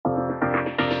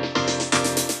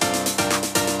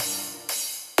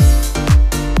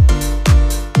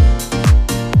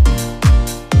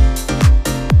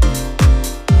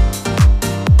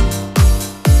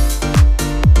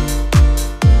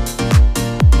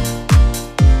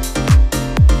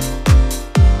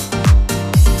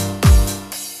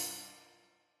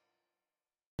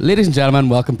Ladies and gentlemen,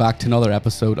 welcome back to another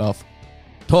episode of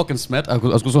Talking Smith. I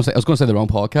was going to say the wrong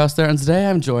podcast there. And today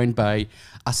I'm joined by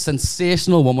a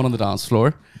sensational woman on the dance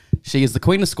floor. She is the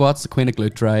queen of squats, the queen of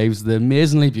glute drives, the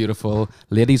amazingly beautiful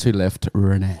Ladies Who Lift,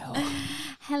 Renelle.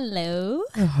 Hello.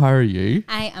 How are you?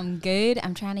 I am good.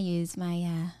 I'm trying to use my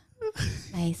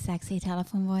my sexy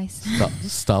telephone voice.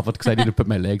 Stop it, because I need to put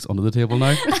my legs under the table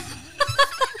now.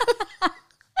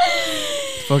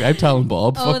 Fuck, I'm telling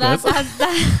Bob. Oh, fuck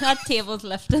that table's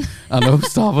lifting. I know,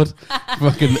 stop it.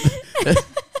 Fucking,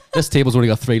 this table's only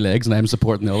got 3 legs and I'm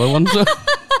supporting the other one. So.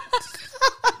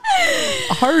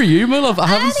 How are you, my love? I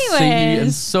haven't seen you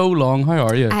in so long. How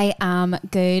are you? I am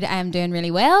good. I am doing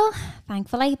really well.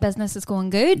 Thankfully, business is going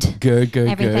good. Good.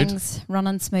 Everything's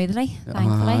running smoothly,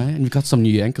 thankfully. And you've got some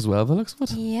new ink as well, that looks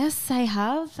good. Yes, I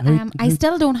have. I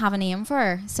still don't have a name for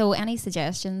her, so any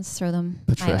suggestions, throw them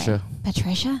Patricia. my way.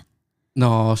 Patricia?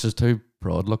 No, she's too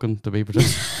broad looking to be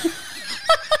Patricia.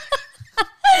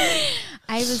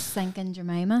 I was thinking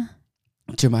Jemima.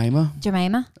 Jemima?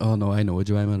 Oh no, I know a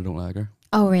Jemima and I don't like her.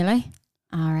 Oh, really?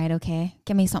 All right, okay.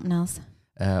 Give me something else.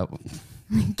 All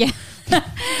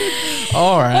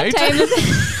right. What time is it?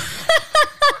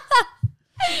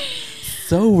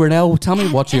 So, Renelle, tell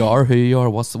me what you are, who you are,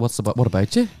 what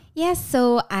about you? Yes,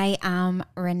 so I am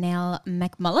Renelle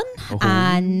McMullen, Oh.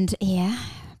 and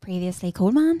previously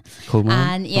Coleman.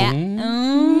 Coleman. And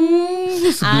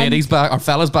Ladies back, or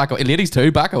fellas back, ladies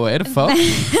too, back away the fuck.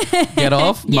 Get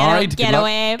off, married, get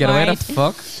away the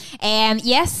fuck.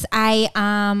 Yes, I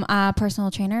am a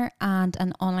personal trainer and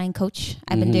an online coach.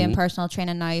 I've been doing personal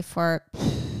training now for,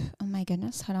 oh my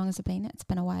goodness, how long has it been? It's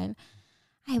been a while.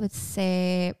 I would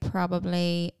say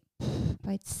probably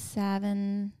about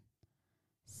 7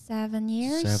 years. 7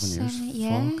 years.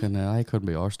 Yeah. Fucking hell, I couldn't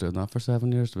be arsed doing that for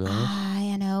 7 years, to be honest.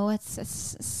 I know,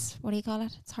 it's what do you call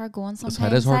it? It's hard going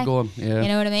sometimes. It is hard going, yeah. You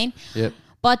know what I mean? Yep.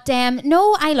 But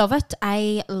no, I love it.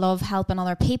 I love helping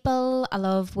other people. I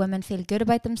love women feel good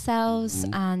about themselves,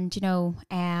 and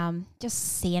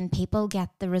just seeing people get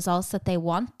the results that they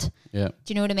want. Yeah. Do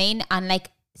you know what I mean? And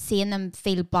like seeing them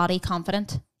feel body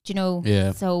confident. Do you know?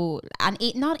 Yeah. So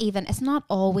it's not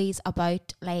always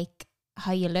about like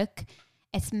how you look.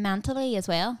 It's mentally as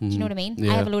well. Do you know what I mean?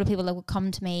 Yeah. I have a lot of people that would come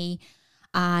to me.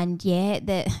 And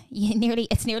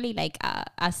it's nearly like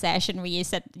a session where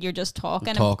you're just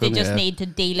talking and they just need to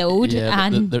deload. Yeah,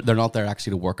 and they're not there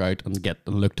actually to work out and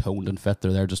look toned and fit.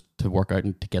 They're there just to work out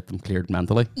and to get them cleared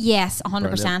mentally. Yes,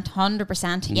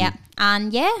 100%. Yeah.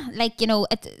 And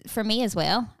it for me as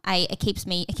well. It keeps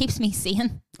me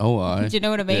sane. Oh, aye. Do you know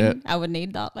what I mean? Yeah. I would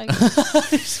need that. Like,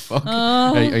 fuck.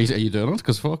 Are you doing it?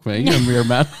 Because fuck me, I'm your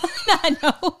man. I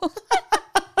know.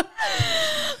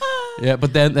 Yeah,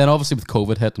 but then obviously with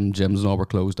COVID hit and gyms and all were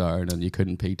closed down and you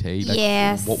couldn't PT. Like,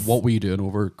 yes. What were you doing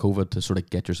over COVID to sort of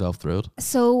get yourself through it?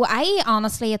 So I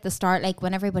honestly at the start, like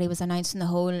when everybody was announcing the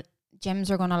whole gyms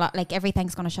are going to like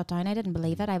everything's going to shut down, I didn't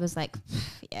believe it. I was like,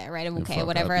 yeah, right, I'm okay,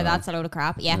 whatever. That's a load of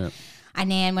crap. Yeah. And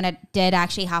then when it did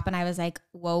actually happen, I was like,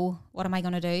 whoa, what am I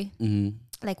going to do? Mm-hmm.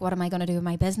 Like, what am I going to do with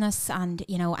my business? And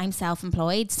I'm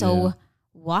self-employed, so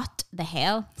what the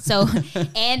hell? So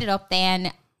ended up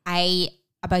then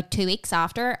about 2 weeks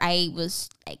after, I was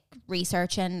like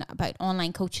researching about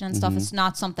online coaching and stuff. It's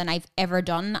not something I've ever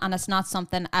done, and it's not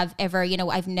something I've ever,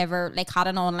 I've never like had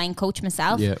an online coach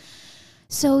myself. Yeah.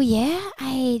 So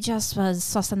I just was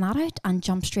sussing that out and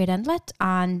jumped straight into it,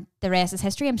 and the rest is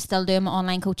history. I'm still doing my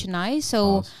online coaching now,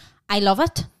 so I love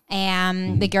it.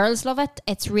 The girls love it.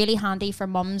 It's really handy for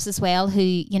mums as well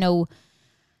who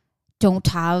don't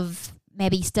have,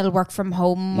 maybe still work from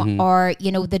home or,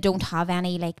 they don't have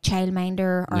any like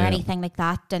childminder or anything like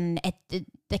that, and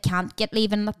they can't get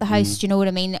leaving at the house, do you know what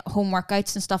I mean? Home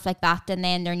workouts and stuff like that, and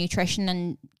then their nutrition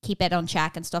and keep it on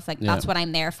check and stuff like that. That's what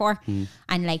I'm there for.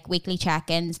 And like weekly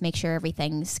check-ins, make sure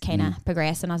everything's kind of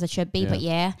progressing as it should be. But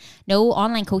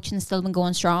online coaching has still been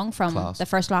going strong from the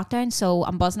first lockdown, so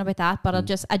I'm buzzing about that. But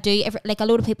a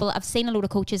lot of people, I've seen a lot of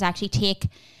coaches actually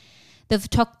they've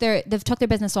took their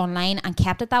business online and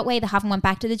kept it that way. They haven't went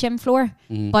back to the gym floor.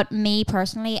 But me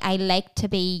personally, I like to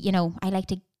be, I like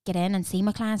to get in and see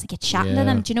my clients and get chatting to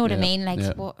them. Do you know what I mean? Like,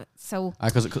 so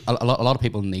because a lot of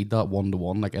people need that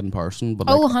one-to-one, like in person. But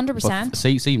like, 100%.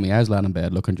 See me, I was laying in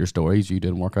bed looking at your stories, you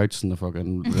doing workouts in the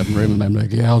fucking living room, and I'm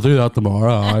like, yeah, I'll do that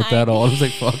tomorrow. All right, that all. I was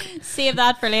like, fuck. Save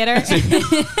that for later.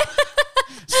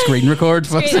 Screen record.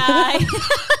 Screen eye.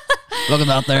 Look at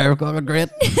that there, great.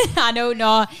 I know,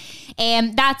 no.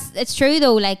 It's true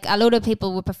though. Like a lot of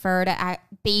people would prefer to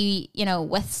be,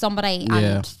 with somebody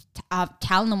and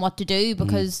telling them what to do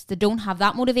because they don't have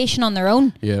that motivation on their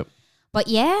own. Yeah. But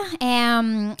yeah,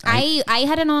 I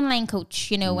had an online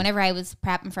coach, you know, whenever I was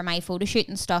prepping for my photo shoot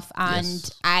and stuff, and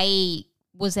I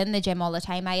was in the gym all the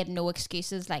time. I had no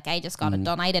excuses. Like, I just got it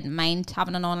done. I didn't mind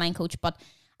having an online coach, but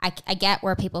I get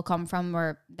where people come from,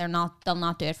 where they'll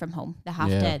not do it from home. They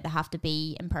have to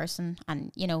be in person,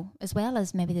 and you know, as well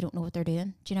as maybe they don't know what they're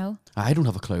doing. Do you know? I don't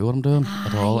have a clue what I'm doing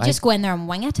at all. You just go in there and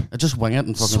wing it. I just wing it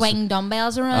and fucking swing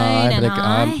dumbbells around. And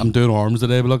I'm doing arms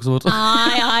today, but looks of it.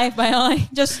 Aye.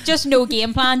 Just no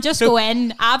game plan. Just go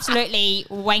in, absolutely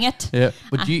wing it. Yeah,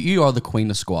 but you are the queen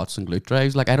of squats and glute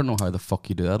drives. Like, I don't know how the fuck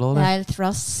you do that all day. I'll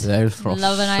thrusts. Loving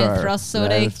I'll thrust, so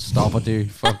do. Stop it, you.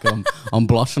 Fuck, I'm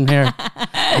blushing here.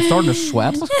 I'm starting to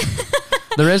sweat.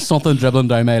 There is something dribbling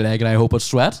down my leg, and I hope it's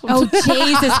sweat. Oh,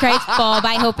 Jesus Christ, Bob!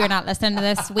 I hope you're not listening to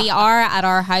this. We are at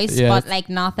our house, but like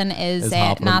nothing's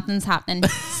happening.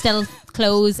 Still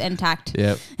clothes intact.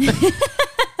 Yeah.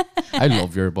 I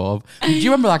love your Bob. Do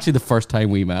you remember actually the first time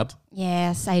we met?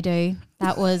 Yes, I do.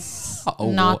 That was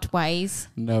not wise.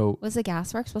 No. Was the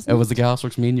gasworks, wasn't it? It was the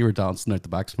gasworks. Me and you were dancing out the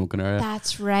back smoking area.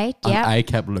 That's right, yeah. And I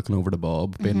kept looking over to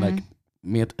Bob, being like,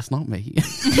 mate, it's not me.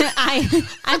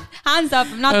 I'm hands up.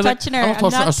 I'm not touching her.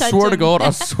 I swear to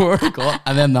God.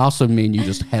 And then that's when me and you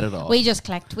just hit it off. We just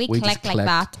clicked. We clicked like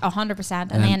that,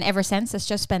 100%. And then ever since, it's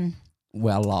just been...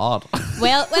 Well, lad.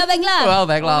 Well, big lad. Well,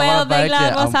 big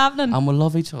lad. What's happening? And we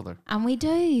love each other. And we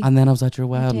do. And then I was at your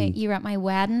wedding. You were at my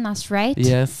wedding, that's right.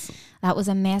 Yes. That was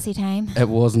a messy time. It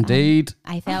was indeed.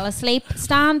 I fell asleep.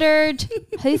 Standard.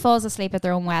 Who falls asleep at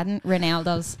their own wedding? Renelle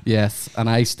does. Yes. And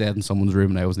I stayed in someone's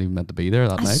room, and I wasn't even meant to be there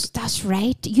that night. That's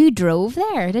right. You drove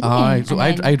there, didn't you? So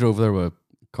I drove there with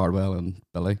Cardwell and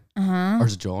Billy. Or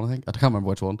is it John, I think? I can't remember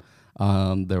which one.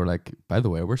 And they were like, by the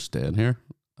way, we're staying here.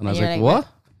 And I was like, what?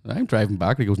 I'm driving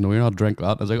back. And he goes, no, you're not. Drink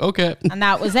that. I was like, okay. And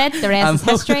that was it. The rest is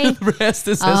history. The rest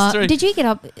is history. Did you get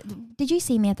up? Did you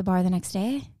see me at the bar the next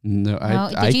day?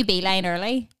 No. Did you beeline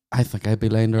early? I think I'd be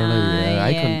lying early.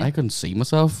 I couldn't see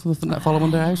myself the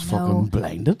following day. I was fucking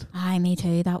blinded. Aye, me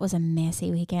too. That was a messy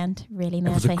weekend. Really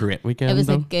messy. It was a great weekend. It was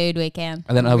a good weekend.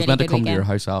 And then I was meant to come to your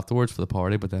house afterwards for the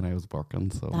party, but then I was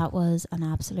working. So that was an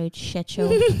absolute shit show.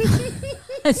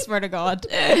 I swear to God.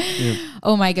 Yeah.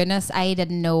 Oh my goodness. I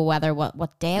didn't know whether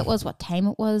what day it was, what time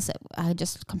it was. I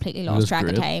just completely lost track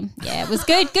of time. Yeah, it was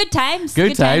good. Good times.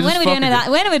 Good times. When are we doing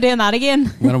that? When are we doing that again?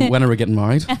 When are we getting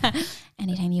married?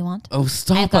 Anytime you want. Oh,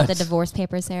 stop it. I've got the divorce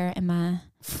papers there in my...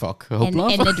 Fuck, I hope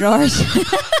not. In the drawers.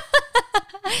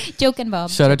 Joking,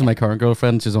 Bob. Shout out to my current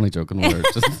girlfriend. She's only joking.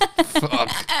 Just, fuck.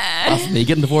 That's me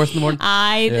getting divorced in the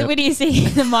morning. What do you see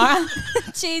tomorrow?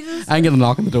 Jesus. I'm getting a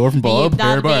knock on the door from Bob.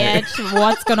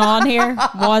 What's going on here?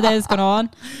 What is going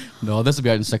on? No, this will be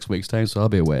out in 6 weeks' time, so I'll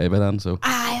be away by then. So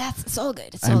it's all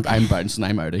good. It's all good. I'm bouncing.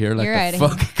 I'm out of here. Like, you're out of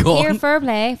here. You're fair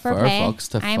play.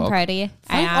 I'm proud of you.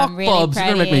 I am really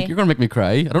proud of you. You're going to make me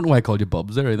cry. I don't know why I called you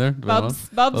Bubs there either. Bubs.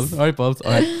 All right, Bubs.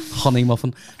 All right, honey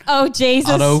muffin. Oh,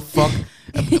 Jesus. I know, fuck.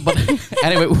 But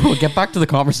anyway, we'll get back to the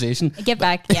conversation. Get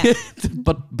back, yeah.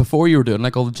 But before you were doing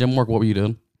like all the gym work, what were you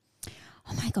doing?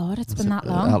 Oh my God, it's been that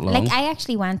long. Like, I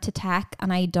actually went to TAC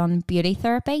and I done beauty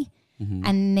therapy. Mm-hmm.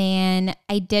 And then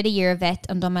I did a year of it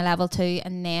and done my level 2,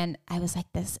 and then I was like,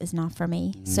 this is not for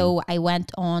me. So I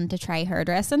went on to try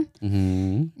hairdressing.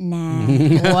 Nah,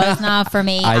 it was not for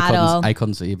me at all. I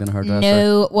couldn't see you being a hairdresser.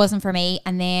 No, it wasn't for me.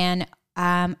 And then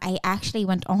I actually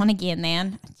went on again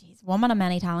then, woman of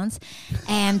many talents,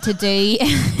 to do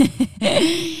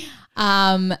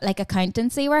like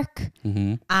accountancy work.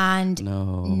 And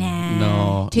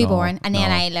too boring. And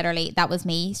then I literally, that was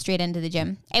me straight into the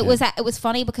gym. It was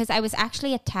funny because I was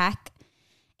actually at TAC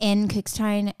in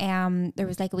Cookstown. There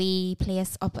was like a wee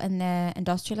place up in the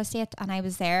industrial estate, and I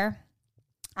was there,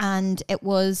 and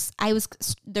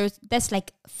there's this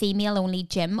like female only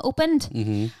gym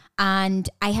opened, and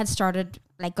I had started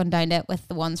like gone down to it with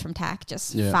the ones from TAC,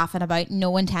 just faffing about,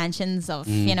 no intentions of,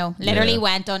 literally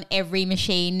went on every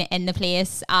machine in the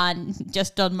place and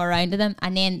just done my round of them.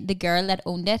 And then the girl that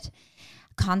owned it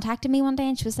contacted me one day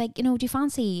and she was like, do you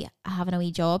fancy having a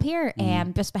wee job here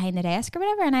just behind the desk or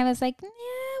whatever? And I was like, yeah,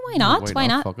 why not? Why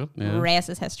not? Fuck it. Yeah. Rest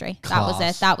is history.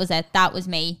 Class. That was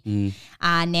me.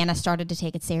 And then I started to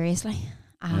take it seriously.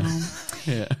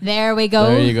 There we go.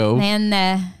 There you go. Then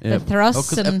the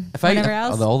thrusts and whatever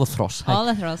else. All the thrusts. All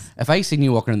the thrusts. If I seen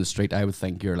you walking in the street, I would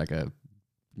think you're like a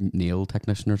nail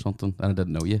technician or something, and I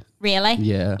didn't know you. Really?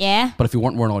 Yeah. Yeah. But if you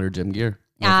weren't wearing all your gym gear,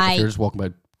 if you're just walking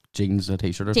about jeans and a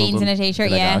t-shirt or something. Jeans and a t-shirt,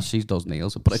 like, yeah. She does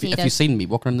nails. But if you seen me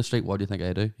walking in the street, what do you think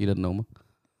I do? You didn't know me?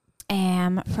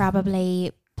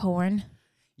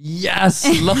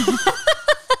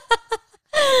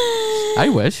 I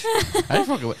wish. I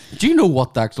fucking wish. Do you know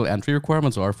what the actual entry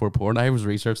requirements are for porn? I was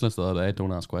researching this the other day.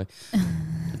 Don't ask why.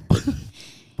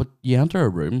 But you enter a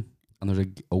room and there's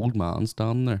an old man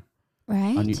standing there.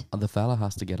 Right. And the fella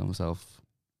has to get himself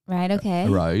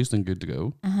aroused and good to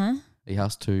go. Uh-huh. He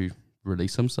has to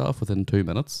release himself within 2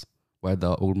 minutes while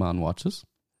the old man watches.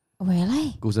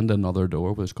 Really? Goes into another door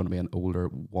where there's going to be an older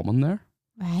woman there.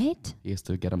 Right. He has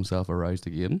to get himself aroused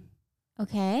again.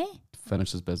 Okay.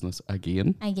 Finish his business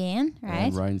again. Again, right.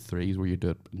 And round 3 is where you do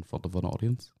it in front of an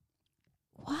audience.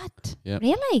 What? Yeah.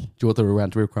 Really? Do you know what the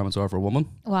entry requirements are for a woman?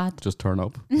 What? Just turn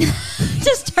up.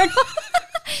 Just turn up.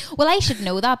 Well, I should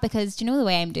know that because do you know the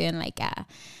way I'm doing like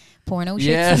porno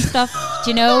shoots and stuff?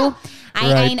 Do you know?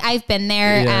 I've been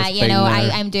there.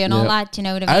 I'm doing all that. Do you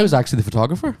know what I mean? I was actually the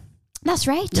photographer. That's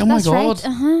right. Oh my God.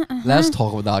 Right. Let's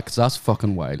talk about that because that's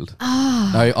fucking wild.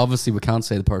 Now, obviously, we can't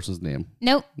say the person's name.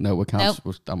 Nope. No, we can't.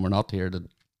 Nope. And we're not here to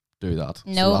do that.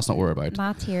 No. So that's not what we're about.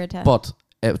 Not here to. But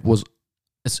it was.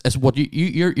 It's what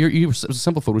it was a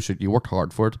simple photo shoot. You worked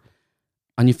hard for it,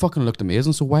 and you fucking looked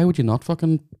amazing. So why would you not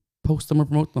fucking post them or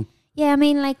promote them? Yeah, I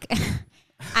mean, like,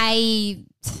 I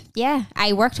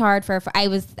worked hard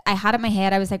I had it in my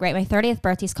head. I was like, right, my 30th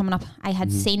birthday's coming up. I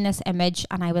had seen this image,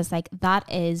 and I was like,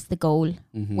 that is the goal,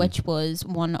 which was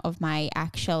one of my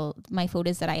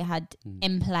photos that I had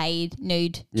implied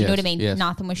nude. Do you know what I mean? Yes.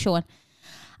 Nothing was showing.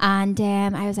 And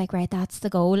I was like, right, that's the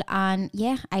goal. And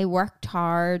yeah, I worked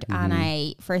hard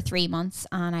and for 3 months,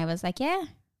 and I was like, yeah,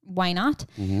 why not?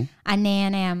 And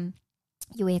then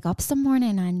you wake up some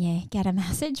morning and you get a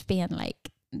message being like,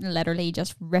 literally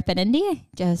just ripping into you.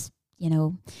 Just,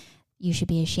 you should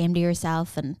be ashamed of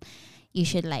yourself, and you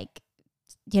should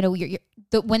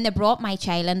when they brought my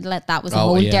child into it, that was a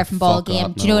whole different ball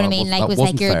game. Do you know what I mean? Like, it was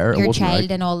like your child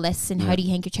and all this, and how do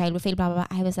you think your child would feel? Blah, blah,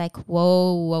 blah. I was like,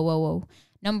 whoa.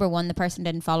 Number one, the person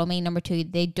didn't follow me. Number two,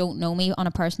 they don't know me on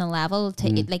a personal level.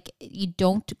 You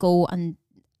don't go and,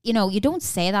 you don't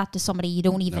say that to somebody you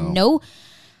don't even know.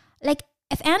 Like,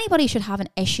 if anybody should have an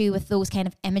issue with those kind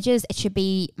of images, it should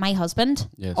be my husband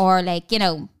or like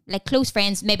close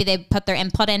friends. Maybe they put their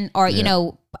input in, or,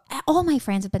 all my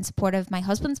friends have been supportive. My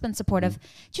husband's been supportive.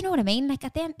 Do you know what I mean? Like,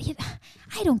 at the end,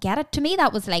 I don't get it. To me,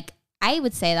 that was like, I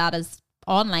would say that as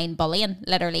online bullying,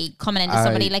 literally coming into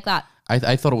somebody like that.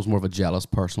 I thought it was more of a jealous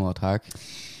personal attack.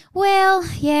 Well,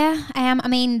 yeah. I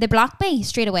mean, they blocked me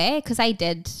straight away because I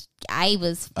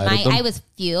was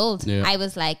fueled. Yeah. I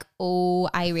was like, oh,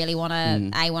 I really want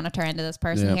to, I want to turn to this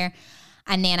person here.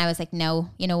 And then I was like, no,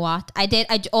 you know what?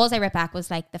 All I wrote back was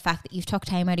like, the fact that you've took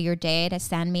time out of your day to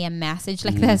send me a message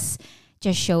like this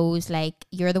just shows like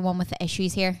you're the one with the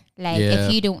issues here. Like,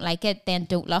 if you don't like it, then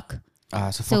don't look.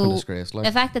 It's a fucking disgrace. Like,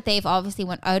 the fact that they've obviously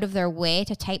went out of their way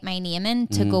to type my name in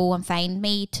to go and find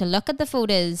me, to look at the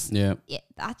photos,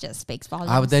 that just speaks volumes.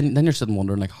 But then you're sitting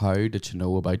wondering, like, how did she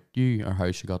know about you, or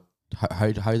how she got, how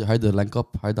did the link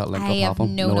up, how that link up happen? I have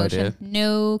no idea.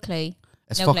 No clue.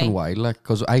 It's fucking wild, like,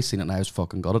 because I seen it and I was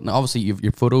fucking got it. And obviously,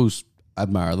 your photos, I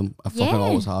admire them. I fucking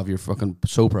always have. You're fucking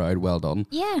so proud. Well done.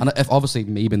 Yeah. And if obviously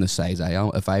me being the size I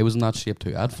am, if I was in that shape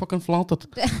too, I'd fucking flaunt it.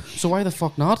 So why the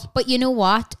fuck not? But you know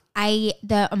what?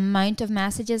 The amount of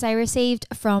messages I received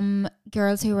from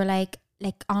girls who were like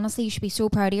honestly, you should be so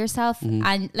proud of yourself.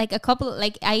 And like a couple,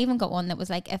 like I even got one that was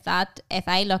like, if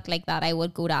I looked like that, I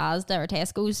would go to Asda or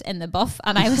Tesco's in the buff.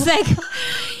 And I was like,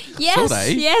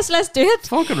 yes, let's do it.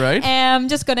 Fucking right.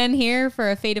 Just got in here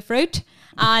for a feed of fruit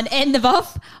and in the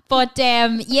buff. But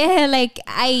like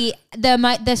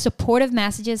the supportive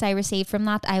messages I received from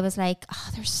that, I was like,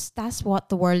 that's what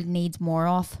the world needs more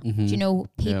of. Do you know,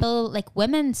 people like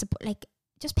women like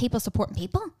just people supporting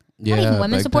people. Not even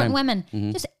women supporting women.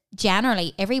 Just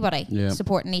generally everybody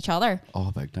supporting each other. Oh,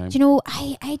 big time. Do you know,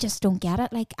 I just don't get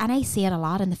it. Like, and I see it a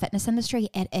lot in the fitness industry.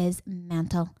 It is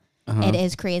mental. It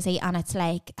is crazy. And it's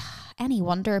like, any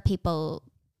wonder people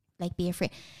like be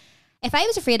afraid. If I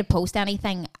was afraid to post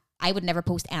anything, I would never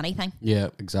post anything. Yeah,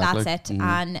 exactly. That's it.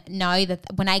 And now that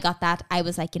when I got that, I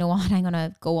was like, you know what, I'm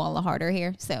gonna go all the harder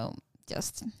here. So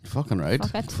just fucking right.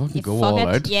 Fuck it. Fucking go all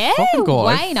out. Yeah. Fucking go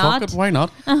why out. not? Fuck it, why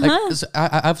not? Like,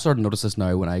 I've started to notice this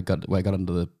now when I got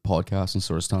into the podcast and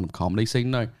sort of stand-up comedy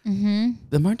scene now.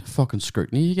 The amount of fucking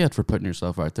scrutiny you get for putting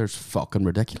yourself out there is fucking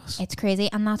ridiculous. It's crazy,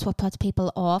 and that's what puts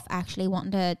people off actually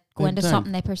wanting to go into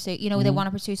something they pursue. You know, they want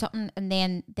to pursue something, and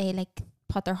then they like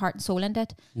put their heart and soul into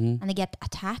it, and they get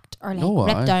attacked or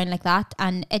like ripped down like that,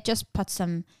 and it just puts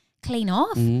them clean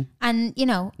off. And you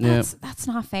know, that's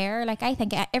not fair. Like, I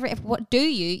think what do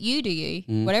you do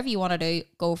you whatever you want to do,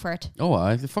 go for it. Oh,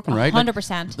 you're fucking right.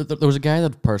 100%. Like, there was a guy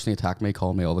that personally attacked me,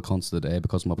 called me all the cunts of the day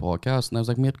because of my podcast, and I was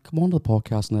like, mate, come on to the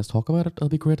podcast and let's talk about it. It'll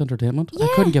be great entertainment. I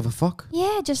couldn't give a fuck.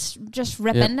 Yeah, just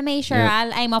rip into me. Sure,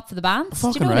 I'm up for the bands.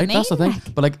 Fucking do you know right. what I mean? That's the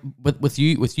thing. But like with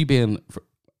you being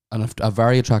a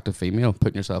very attractive female,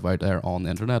 putting yourself out there on the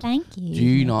internet. Thank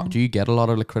you. Do you get a lot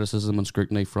of like criticism and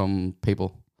scrutiny from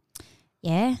people?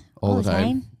 Yeah, all the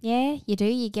time. Yeah, you do.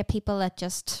 You get people that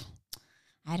just,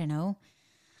 I don't know,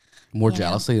 more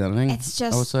jealousy than anything. It's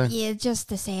just, I would say. Yeah, just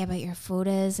to say about your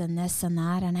photos and this and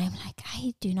that, and I'm like,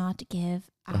 I do not give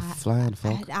a flying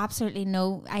fuck. Absolutely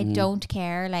no. I don't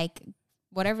care. Like,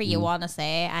 whatever you want to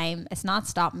say, it's not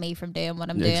stopping me from doing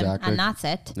what I'm doing, and that's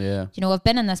it. Yeah. You know, I've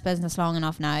been in this business long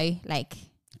enough now. Like,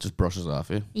 it just brushes off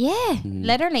you. Yeah,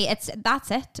 literally, that's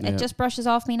it. It just brushes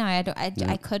off me now.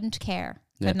 I couldn't care.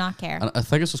 Could not care. And I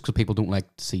think it's just because people don't like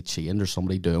to see change or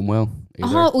somebody doing well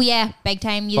either. Oh yeah, big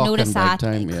time. You notice that.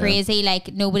 Crazy.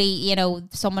 Like, nobody, you know,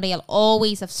 somebody will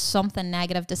always have something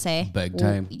negative to say. Big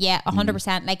time. Yeah,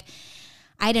 100%. Like,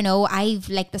 I don't know. I've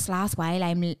like this last while.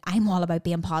 I'm all about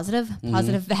being positive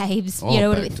vibes. You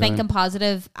know, thinking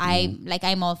positive.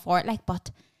 I'm all for it. Like, but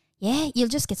yeah, you'll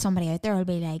just get somebody out there who'll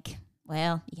be like,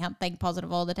 well, you can't think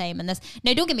positive all the time. And this,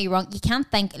 now, don't get me wrong, you can't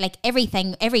think like every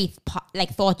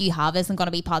thought you have isn't going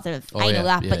to be positive. I know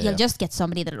that, but you'll just get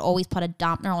somebody that'll always put a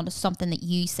dampener onto something that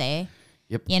you say.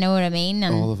 Yep. You know what I mean?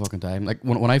 And all the fucking time. Like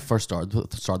when I first started the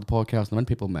podcast, and when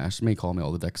people messaged me, call me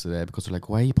all the dicks today because they're like,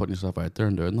 why are you putting yourself out there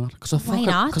and doing that? Because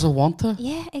I want to.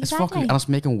 Yeah, exactly. It's fucking, and it's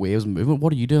making waves and movement.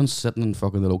 What are you doing sitting in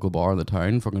fucking the local bar in the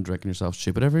town, fucking drinking yourself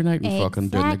stupid every night and fucking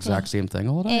doing the exact same thing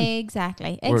all the time?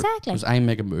 Exactly. Because I'm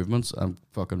making movements. I'm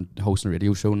fucking hosting a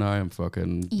radio show now. I'm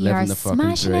fucking living the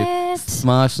fucking dream.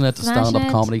 Smashing it. The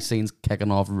stand-up comedy scene's kicking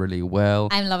off really well.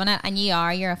 I'm loving it. And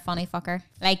you're a funny fucker.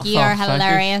 Like, you are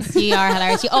hilarious. You are hilarious.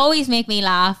 You always make me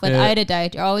laugh without a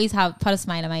doubt. You always put a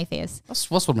smile on my face. That's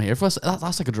what I'm here for.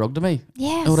 That's like a drug to me.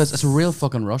 Yes. No, it's a real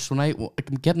fucking rush. When I'm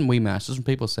getting wee messages from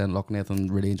people saying, look,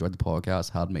 Nathan, really enjoyed the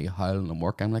podcast, had me howling and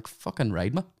work. I'm like, fucking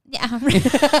ride me. Yeah.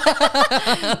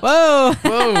 Whoa.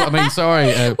 I mean,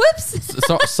 sorry.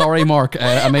 Whoops. Sorry, Mark.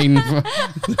 I mean...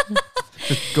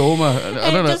 Just go, ma.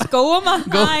 I don't know. Just go, ma.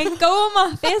 Go,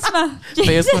 ma. Face ma.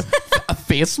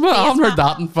 Face ma? I haven't heard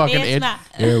that in fucking age.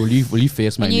 Here, will you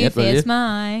face my mate? Will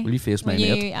you face my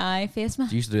mate? Aye, face ma.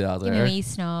 You used to do that there. Give me a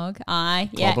snog.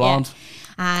 Aye. Yeah.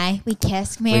 Aye, we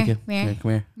kissed. Come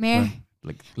here.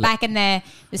 Back in the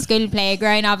school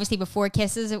playground, obviously before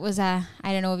kisses, it was I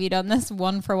don't know if you've done this,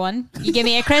 1 for 1. You give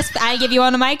me a crisp, I'll give you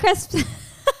one of my crisps.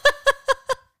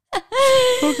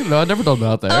 No, I've never done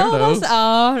that there.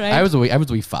 Right. I was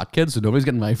a wee fat kid, so nobody's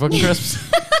getting my fucking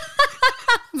crisps.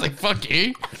 It's like, fuck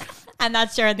you. And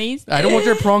that's sharing these. I don't want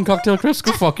your prawn cocktail crisps.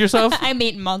 Go fuck yourself. I'm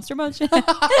eating Monster Munch.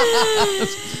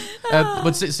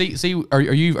 But see, are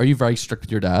you very strict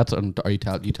with your dad, and you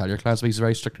tell your clients he's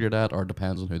very strict with your dad, or it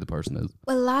depends on who the person is?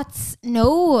 Well,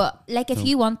 if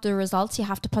you want the results, you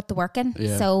have to put the work in.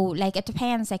 Yeah. So like, it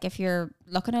depends. Like, if you're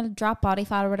looking to drop body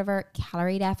fat or whatever,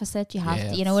 calorie deficit, you have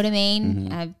to, you know what I mean?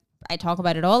 Mm-hmm. I talk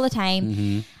about it all the time.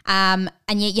 Mm-hmm.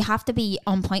 And you have to be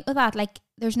on point with that. Like,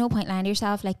 there's no point lying to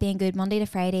yourself. Like, being good Monday to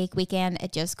Friday, weekend,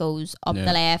 it just goes up the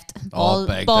left,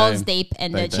 balls deep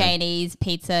into Chinese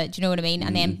pizza. Do you know what I mean?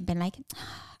 And then being like,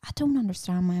 I don't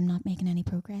understand why I'm not making any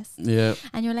progress. Yeah.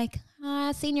 And you're like,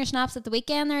 I seen your snaps at the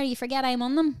weekend there. You forget I'm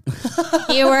on them.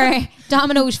 You were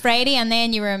Domino's Friday, and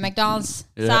then you were McDonald's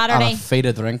Saturday. And a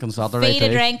faded drink on Saturday.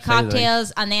 Faded drink,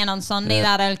 cocktails, and then on Sunday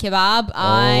that El Kebab.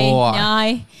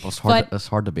 Aye. It's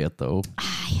hard to beat though.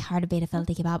 Aye, hard to beat a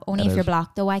filthy kebab. Only if you're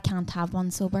blocked though. I can't have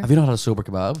one sober. Have you not had a sober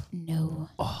kebab? No.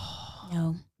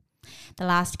 No. The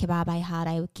last kebab I had,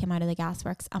 I came out of the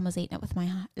gasworks and was eating it with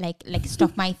my like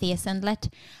stuck my face in it,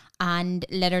 and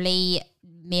literally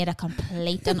made a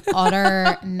complete and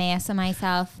utter mess of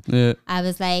myself. Yeah. I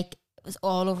was like, it was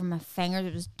all over my fingers.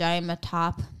 It was down my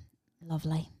top.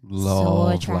 Lovely. So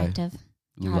attractive.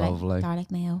 Lovely.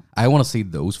 Garlic mayo. I want to see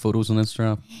those photos on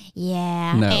Instagram.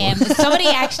 Yeah. No. Somebody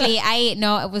actually,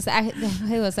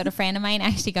 who was it? A friend of mine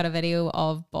actually got a video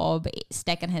of Bob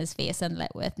sticking his face in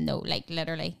it with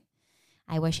literally.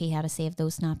 I wish he had saved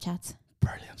those Snapchats.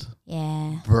 Brilliant.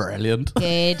 Yeah. Brilliant.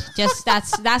 Good. Just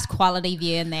that's quality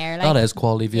viewing there. Like, that is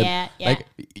quality viewing. Yeah. Like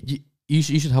you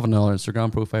should have another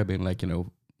Instagram profile being like, you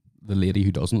know, the lady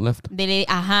who doesn't lift.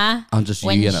 And just you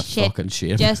in a fucking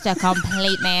shape. Just a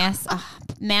complete mess.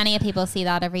 Many people see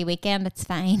that every weekend. It's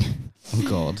fine. Oh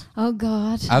God. Oh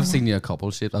God. I've seen you a couple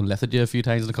of shapes. I've lifted you a few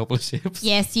times in a couple of shapes.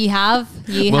 Yes, you have.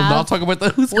 We'll not talk about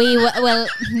those. We will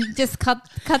just cut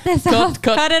this off.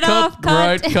 Cut it off.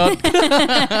 Right,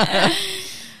 cut.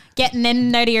 Getting in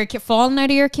and out of your falling out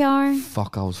of your car.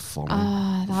 Fuck, I was funny.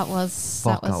 That was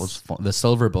fun. The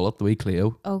silver bullet, the wee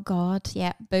Cleo. Oh God,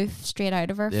 yeah, both straight out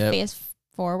of her face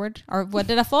forward. Or what,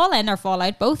 did I fall in or fall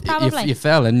out? Both probably. You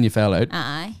fell in, you fell out.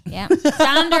 Aye, yeah.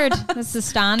 Standard. This is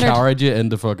standard. Carried you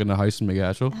into fucking the house in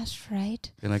McGashel. That's right.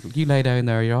 You're like, you lay down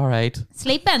there, you're all right.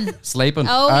 Sleeping.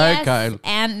 Oh, yes. Okay.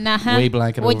 And wee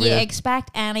blanket would over you you.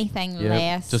 Expect anything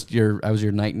less? Just I was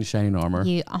your knight in shining armour.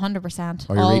 You 100%.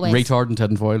 Or your always. retard in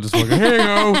tinfoil, just like, here you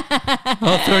go.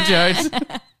 I'll throw you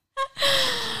out.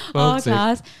 Oh,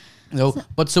 class. No,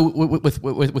 but so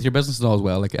with your business and all as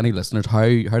well, like any listeners, how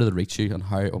do they reach you and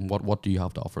what do you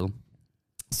have to offer them?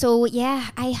 So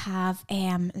yeah, I have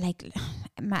I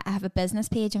have a business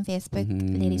page on Facebook,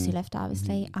 Ladies Who Lift,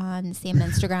 obviously, and same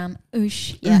Instagram.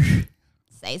 Oosh, yeah.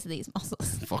 Size of these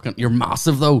muscles. Fucking, you're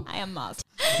massive though. I am massive.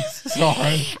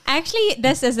 Sorry. Actually,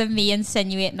 this isn't me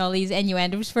insinuating all these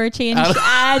innuendos for a change.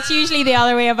 It's usually the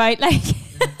other way about. Like.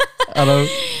 Hello.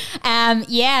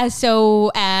 Yeah,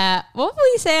 so what were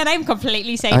we saying? I'm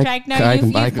completely sidetracked now.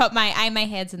 You've cut my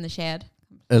head's in the shed.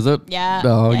 Is it? Yeah.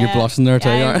 Oh, you're blushing there too.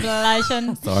 I'm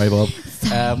blushing. Sorry, Bob.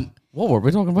 What were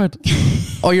we talking about?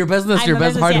 Oh, your business.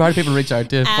 How do people reach out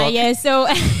to you? Yeah, so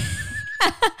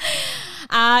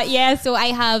so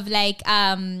I have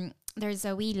there's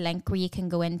a wee link where you can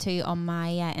go into on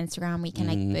my Instagram. We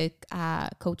can book a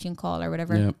coaching call or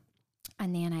whatever. Yeah.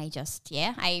 And then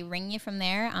I ring you from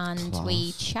there and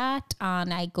we chat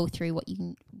and I go through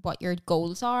what your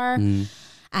goals are.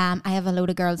 I have a load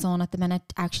of girls on at the minute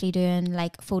actually doing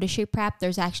like photo shoot prep.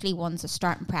 There's actually ones that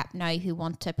starting prep now who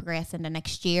want to progress into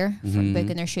next year, from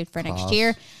booking their shoot for next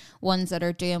year. Ones that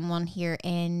are doing one here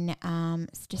in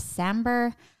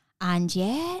December. And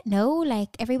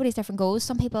everybody's different goals.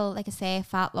 Some people, like I say,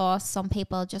 fat loss. Some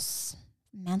people just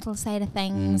mental side of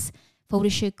things, photo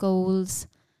shoot goals.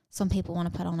 Some people want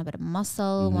to put on a bit of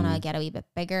muscle, want to get a wee bit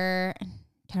bigger in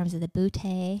terms of the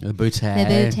booty. The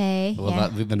booty. Well,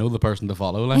 they know the person to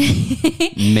follow, like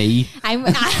me.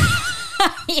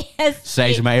 Yes.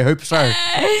 Size my hoops, sir.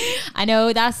 I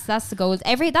know that's the goals.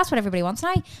 That's what everybody wants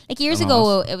now. Like years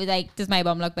ago, it was like, does my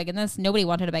bum look big in this? Nobody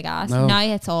wanted a big ass. No. Now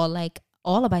it's all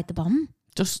about the bum.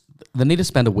 Just they need to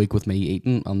spend a week with me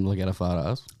eating and they'll get a fat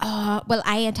ass. Well,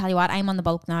 I tell you what, I'm on the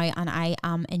bulk now and I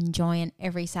am enjoying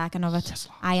every second of it. Yes.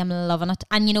 I am loving it.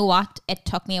 And you know what? It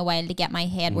took me a while to get my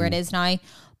head where it is now,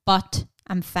 but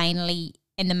I'm finally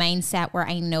in the mindset where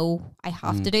I know I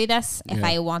have to do this if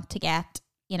I want to get,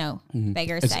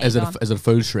 bigger size. Is it a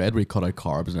full shred where you cut out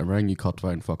carbs and everything? You cut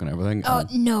down fucking everything? Oh,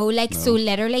 no. So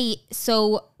literally,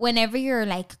 whenever you're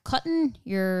cutting,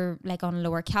 you're on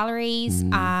lower calories. Do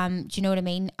you know what I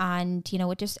mean? And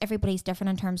just everybody's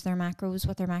different in terms of their macros,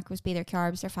 what their macros be, their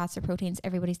carbs, their fats, their proteins.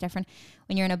 Everybody's different.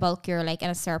 When you're in a bulk, you're in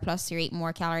a surplus, you're eating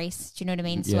more calories. Do you know what I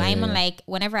mean? So I'm on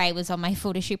whenever I was on my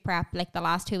photo shoot prep, the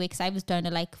last 2 weeks, I was down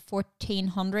to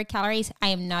 1,400 calories. I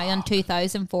am now on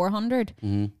 2,400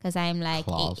 because I'm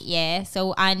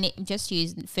so I'm just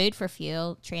using food for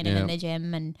fuel, training in the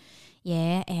gym and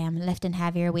lifting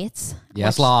heavier weights.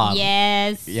 Yes, lad.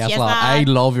 Yes, lad. I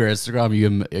love your Instagram.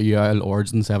 You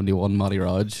Origin 71 Matty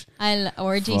Raj.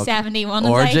 Orgy 71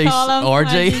 as I call him.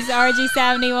 Orgy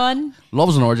 71.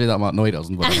 Loves an orgy that Matt. No, he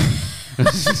doesn't. But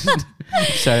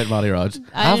shout out Matty Raj.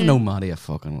 I have known Matty a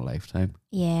fucking lifetime.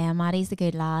 Yeah, Matty's a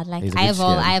good lad. I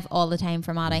have all the time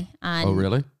for Matty. And oh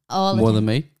really? More than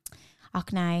me.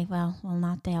 Well, we'll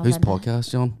not delve Whose into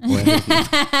podcast, John?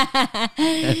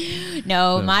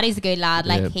 No, Matty's a good lad.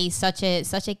 He's such a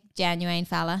genuine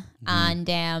fella,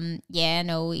 and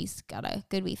he's got a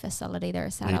good wee facility there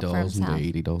set up for himself.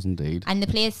 He does indeed. And the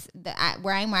place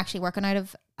where I'm actually working out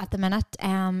of at the minute,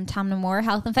 Tamna Moore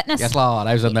Health and Fitness. Yes, lad.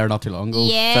 I was in there not too long ago.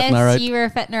 Yes, you were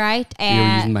fitting her out. You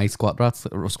were using my squat racks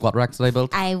that I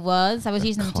built. I was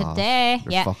using them today.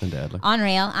 They're fucking deadly.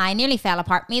 Unreal. I nearly fell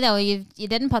apart. Me though. You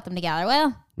didn't put them together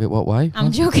well. Wait, what? Why?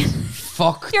 I'm joking.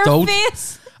 Fuck. Your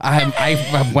face.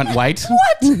 I went white.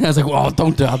 What? I was like, oh,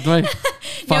 don't do that to me.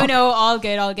 No, all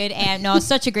good. No,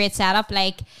 such a great setup.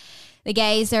 The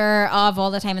guys are all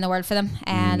the time in the world for them.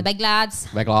 And the big lads.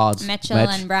 Mitch.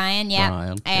 And Brian,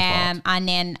 yeah. And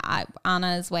then Anna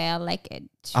as well.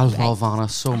 I love Anna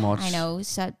so much. I know.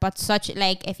 But such,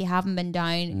 if you haven't been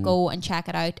down, go and check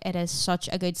it out. It is such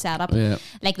a good setup. Yeah.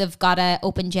 They've got an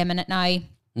open gym in it now.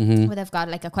 where they've got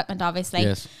like equipment, obviously.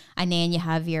 Yes. And then you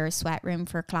have your sweat room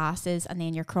for classes, and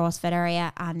then your CrossFit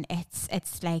area, and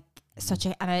it's like such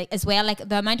a, and as well, like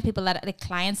the amount of people that, like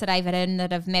clients that I've had in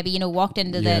that have maybe, you know, walked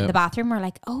into the bathroom were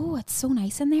like, oh, it's so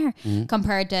nice in there,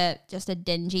 compared to just a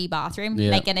dingy bathroom,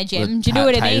 like in a gym. Do you know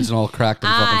what I mean? Tiles and all cracked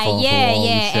and fucking fall off the wall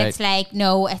and shit. It's like,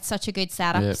 no, it's such a good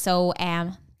setup. So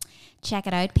check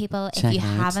it out, people, if you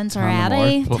haven't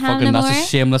already. Well, fucking, that's a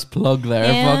shameless plug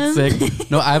there. Fuck's sake.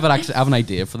 No, I have an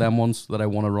idea for them ones that I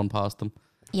want to run past them.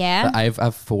 Yeah. I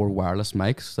have 4 wireless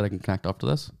mics that I can connect up to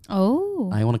this. Oh.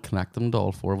 I want to connect them to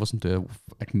all 4 of us and do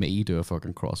a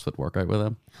fucking CrossFit workout with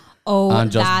them. Oh,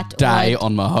 and just die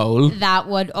on my hole. That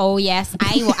would. Oh yes,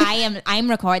 I'm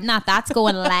recording that. That's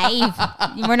going live.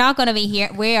 We're not going to be here.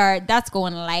 That's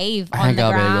going live on the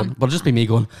gram. But it'll just be me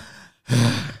going.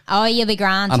 Oh, you'll be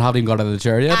grand. And haven't even got out of the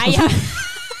chair yet.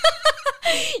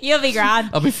 You'll be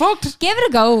grand. I'll be fucked. Give it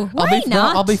a go. Why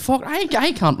not? I'll be fucked.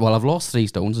 I can't. Well, I've lost 3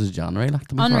 stones since January. Like,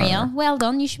 unreal. Well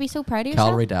done. You should be so proud of yourself.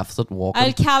 Calorie deficit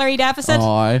walking. Calorie deficit.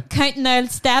 Aye. Counting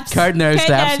out steps.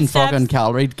 And fucking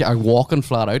calorie. Walking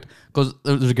flat out. Because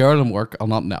there's a girl in work. I'll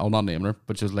not name her,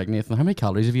 but she was like, Nathan, how many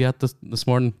calories have you had this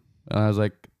morning? And I was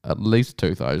like, at least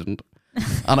 2,000.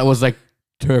 And it was like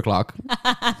 2 o'clock.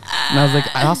 And I was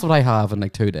like, that's what I have in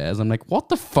like 2 days. I'm like, what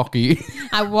the fuck are you?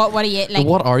 What are you like?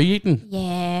 What are you eating?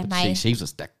 Yeah, she's a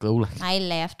stick though. Like. My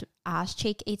left ass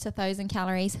cheek eats 1,000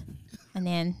 calories, and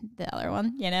then the other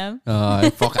one, you know.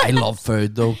 Fuck, I love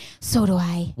food though. So do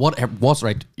I. What's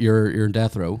right? You're in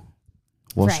death row.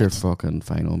 What's your fucking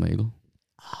final meal?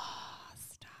 Oh,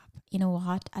 stop! You know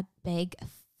what? A big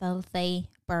filthy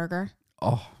burger.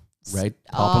 Oh. Right,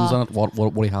 toppings on it. What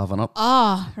do you have on it?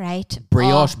 Oh, right.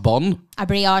 Brioche bun. A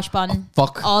brioche bun. Oh,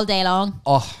 fuck. All day long.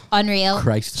 Oh, unreal.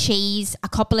 Christ. Cheese. A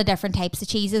couple of different types of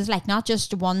cheeses, like not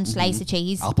just one slice of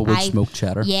cheese. Applewood smoked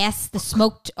cheddar. Yes, the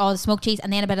smoked cheese,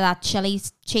 and then a bit of that chili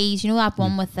cheese. You know that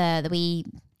one with the wee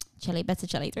chili bits of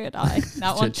chili through it.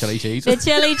 That one. Chili cheese. The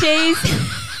chili cheese.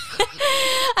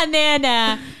 And then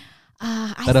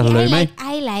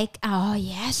I like. Oh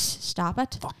yes, stop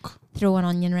it. Fuck. Throw an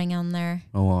onion ring on there.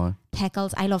 Oh, why?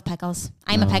 Pickles. I love pickles.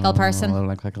 I'm a pickle person. I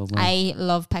like pickles. Now. I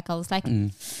love pickles. Like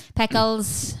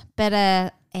pickles, bit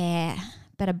of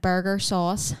burger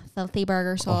sauce, filthy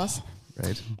burger sauce. Oh,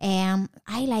 right.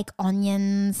 I like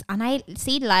onions, and I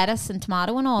see lettuce and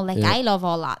tomato and all. Like I love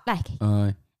all that. Like,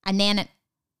 and then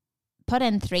put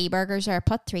 3 burgers in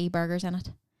it,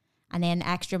 and then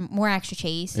more extra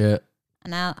cheese. Yeah.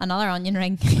 And another onion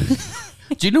ring.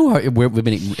 Do you know how we've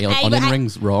been eating onion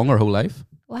rings wrong our whole life?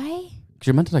 Why? Because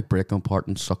you're meant to like break them apart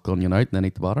and suck the onion out and then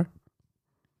eat the butter.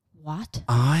 What?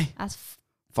 Aye. That's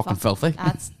fucking filthy.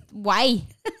 That's why.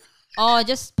 Oh,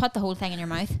 just put the whole thing in your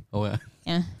mouth. Oh yeah.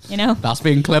 Yeah, you know. That's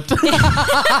being clipped.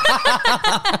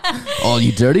 All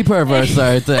you dirty perverts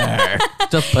out there.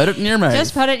 Just put it in your mouth.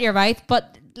 Just put it in your mouth.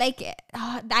 But like,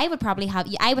 I would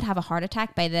have a heart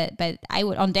attack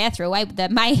on death row. I would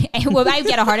get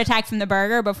a heart attack from the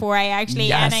burger before I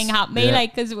actually anything happened to me.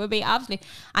 Like, because it would be absolutely.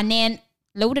 And then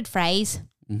loaded fries.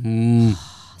 Mm-hmm.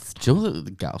 Do you know that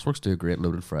the Gasworks do great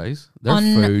loaded fries? Their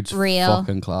food's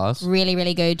fucking class. Really,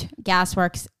 really good.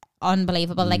 Gasworks,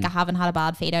 unbelievable. Like, I haven't had a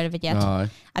bad feed out of it yet.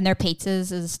 And their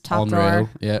pizzas is top drawer.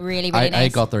 Yeah. Really, really nice. I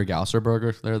got their Gasser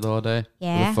burger there the other day.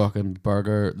 Yeah. The fucking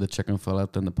burger, the chicken fillet,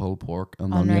 and the pulled pork,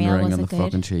 and the onion ring, and the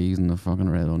fucking cheese, and the fucking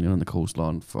red onion, and the coleslaw,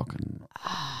 and fucking...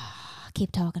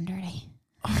 keep talking dirty.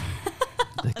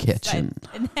 The kitchen.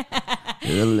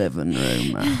 The living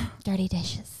room. Dirty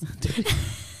dishes.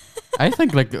 I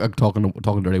think like talking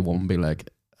dirty woman be like,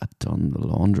 I've done the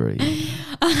laundry.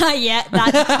 Yeah,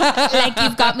 that like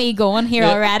you've got me going here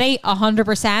already.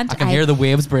 100%. I can hear the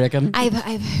waves breaking. I've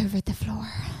hoovered the floor.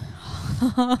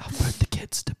 I've put the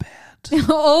kids to bed.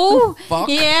 Oh, fuck.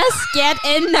 Yes, get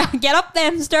in there. Get up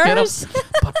them stairs.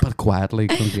 Get up. But quietly.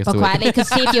 But quietly, because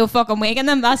see if you fucking waking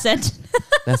them, that's it.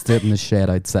 Let's do it in the shed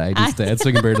outside instead, so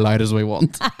we can be as loud as we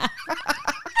want.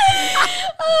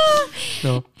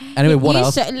 No. Anyway, what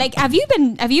else? Like, have you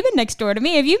been next door to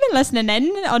me? Have you been listening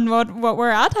in on what we're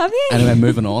at? Have you? Anyway,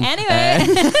 moving on.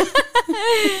 Anyway,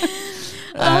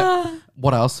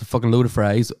 what else? Fucking load of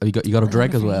fries. You got a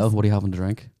drink as well. What are you having to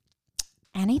drink?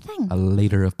 Anything. A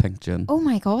liter of pink gin. Oh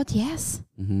my god, yes.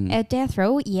 Mm-hmm. Death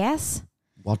row, yes.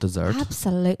 What dessert?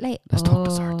 Absolutely. Let's talk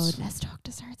desserts. Let's talk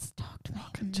desserts. Talk to me.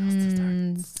 Just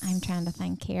desserts. I'm trying to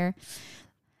think here.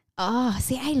 Oh,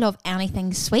 see, I love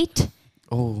anything sweet.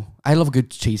 Oh, I love a good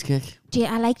cheesecake.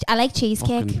 I like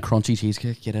cheesecake. Fucking crunchy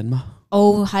cheesecake. Get in, ma.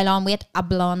 Oh, how long? Wait, a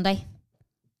blondie.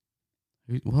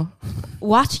 What?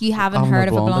 What? You haven't heard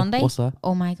of a blondie? What's that?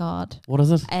 Oh my god. What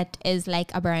is it? It is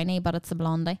like a brownie, but it's a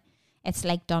blondie. It's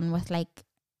like done with like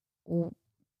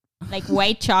like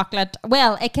white chocolate.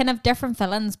 Well, it can have different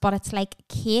fillings, but it's like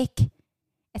cake.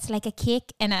 It's like a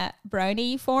cake in a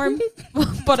brownie form,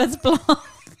 but it's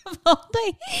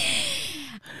blondie.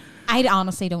 I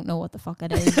honestly don't know what the fuck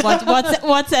it is.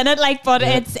 What's in it? Like, but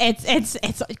it's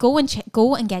go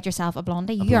and get yourself a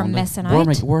blondie. You're missing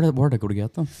out. Where do I go to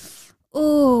get them?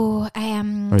 Oh, Are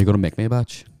you going to make me a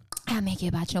batch? I'll make you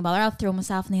a batch, no bother. I'll throw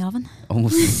myself in the oven.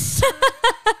 Almost.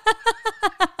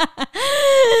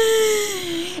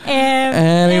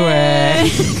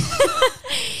 Anyway.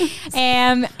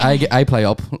 I play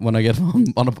up when I get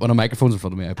on a microphone's in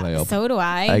front of me. I play up. So do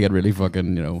I. I get really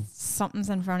fucking, something's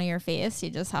in front of your face. You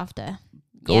just have to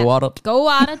go at it. Go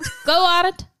at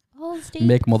it. Oh, Steve.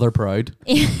 Make mother proud.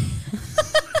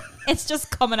 It's just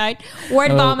coming out.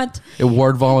 Word vomit.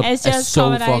 Word vomit. It's just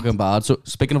so fucking bad. So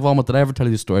speaking of vomit, did I ever tell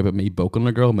you the story about me boking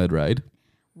a girl mid-ride?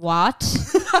 What?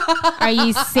 Are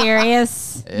you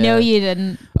serious? Yeah. No, you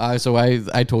didn't. So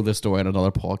I told this story in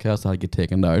another podcast. I get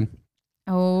taken down.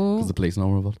 Oh. Because the police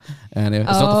know about it. Anyway,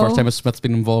 it's not the first time a Smith's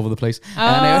been involved with the police.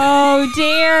 Oh,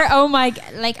 dear. Oh, my.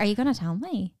 Like, are you going to tell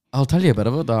me? I'll tell you a bit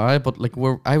of it, but like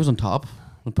I was on top.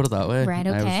 I'll put it that way. Right,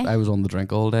 okay. I was on the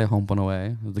drink all day, humping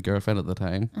away with the girlfriend at the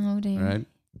time. Oh, dear. Right.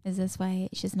 Is this why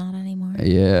she's not anymore?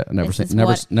 Yeah, never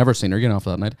seen her again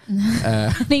after that night.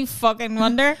 Any fucking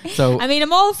wonder. So I mean,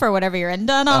 I'm all for whatever you're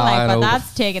into and all, but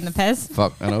that's taking the piss.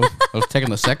 Fuck, I know. I was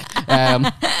taking the sick.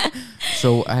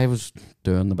 So I was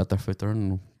doing the bit there foot there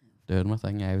and doing my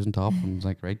thing. I was on top and was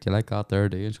like, right, do you like that there,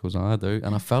 do you? And she goes, I do.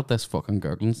 And I felt this fucking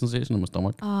gurgling sensation in my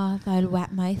stomach. Oh, the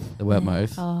wet mouth. The wet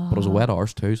mouth. Oh. But it was a wet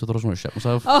arse too, so I thought I was going to shit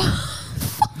myself.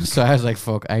 Oh. So I was like,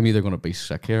 fuck, I'm either going to be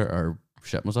sick here or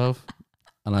shit myself.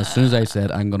 And as soon as I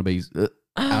said, I'm going to be...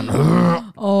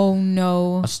 oh,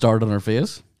 no. I started on her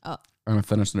face and I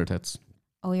finished on her tits.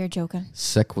 Oh, you're joking.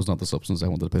 Sick was not the substance I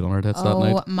wanted to put on her tits that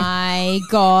night. Oh, my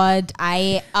God.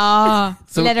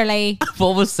 So literally I've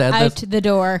always said out the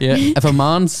door. Yeah, if a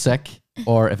man's sick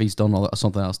or if he's done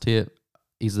something else to you,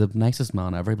 he's the nicest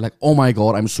man ever. He'd be like, oh, my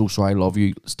God, I'm so sorry, I love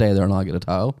you. Stay there and I'll get a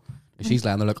towel. And she's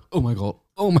lying there like, oh, my God,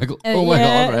 oh, my God, oh, my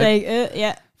God, right? Like,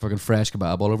 yeah. Fucking fresh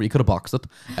kebab all over. You could have boxed it.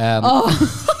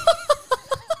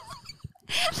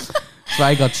 So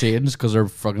I got changed because her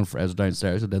fucking friends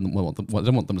downstairs. I didn't want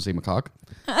them to see my cock.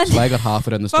 So I got half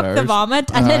it in the stairs. Fuck the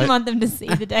vomit. I didn't want them to see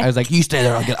the dick. I was like, you stay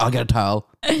there. I'll get a towel.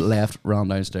 Left, ran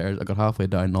downstairs. I got halfway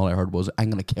down and all I heard was, I'm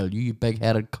going to kill you, you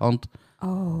big-headed cunt.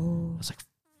 Oh. I was like,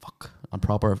 fuck. On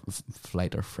proper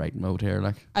flight or fright mode here.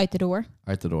 Like Out the door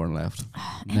and left.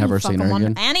 Never seen her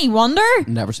again. Any wonder?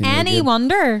 Never seen her again. Any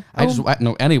wonder?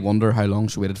 Any wonder how long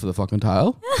she waited for the fucking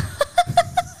towel.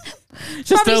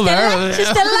 She's still there. She's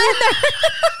still lying there.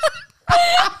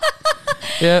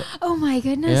 Yeah. Oh my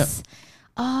goodness. Yeah.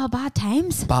 Oh, bad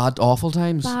times. Awful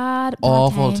times.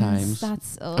 Awful times.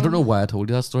 That's. I don't know why I told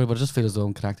you that story, but I just feel as though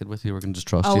I'm connected with you. We can just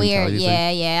trust you. Oh,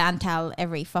 yeah, and tell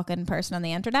every fucking person on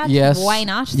the internet. Yes. Why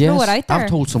not? Yes. Throw it out there. I've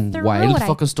told some wild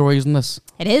fucking stories in this.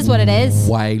 It is what it is.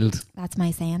 Wild. That's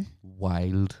my saying.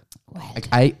 Wild. Like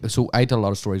I tell a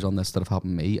lot of stories on this that have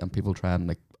happened to me, and people try and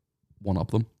like one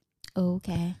up them.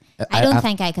 Okay. I don't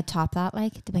think I could top that.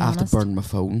 Like, to be honest, I have to burn my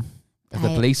phone. If the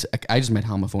police, I just might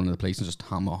hand my phone to the police and just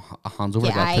hand my hands over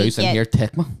that too. And here,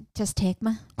 take me. Just take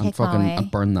me. And fucking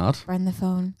burn that. Burn the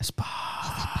phone. It's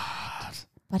bad.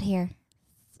 But here,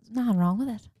 there's nothing wrong with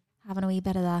it. Having a wee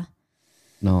bit of that.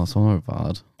 No, it's not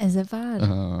bad. Is it bad?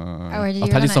 I'll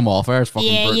tell you some off air. It's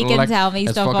fucking brutal. You can tell me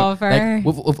stuff off air.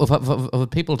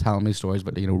 With people telling me stories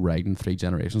about riding 3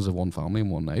 generations of one family in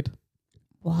one night.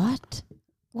 What?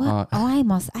 What? I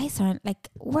sound like,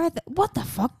 what the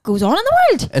fuck goes on in the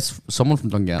world? It's someone from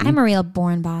Dungannon. I'm a real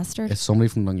boring bastard. It's somebody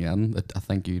from Dungannon that I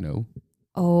think you know.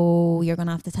 Oh, you're going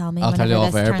to have to tell me. I'll tell you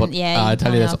off air, but I'll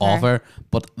tell you this off air.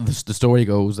 But the story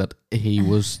goes that he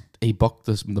booked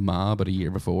the ma about a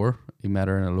year before. He met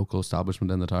her in a local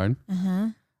establishment in the town.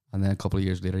 And then a couple of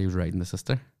years later, he was riding the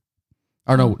sister.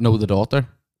 Or no, the daughter.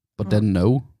 But didn't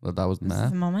know that was the ma.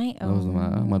 The mummy? That was the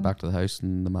ma. Went back to the house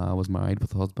and the ma was married with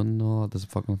the husband. Oh, this is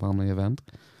a fucking family event.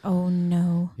 Oh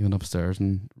no. He went upstairs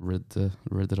and rid the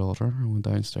daughter and went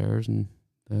downstairs and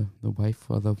the wife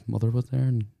or the mother was there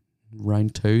and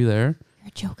round 2 there.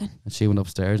 You're joking. And she went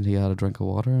upstairs and he had a drink of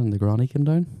water and the granny came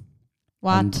down.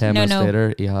 What? And 10 minutes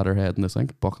later he had her head in the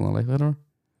sink, bucking the life out of her.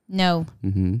 No.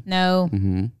 No.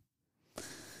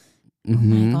 Oh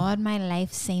my God, my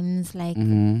life seems like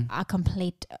a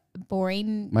complete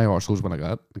boring. My arse goes when I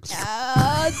got.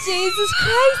 Oh, Jesus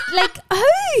Christ. Like,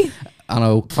 who? I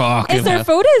know. Fuck. Is there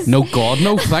photos? No, God,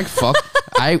 no. Thank fuck.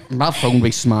 that phone would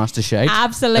be smashed to shit.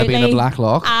 Absolutely. It'd be in the black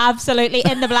lock. Absolutely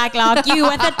in the black lock. You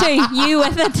with it too. You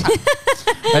with it.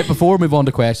 Right, before we move on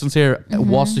to questions here,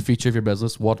 what's the future of your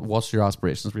business? What's your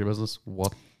aspirations for your business? Where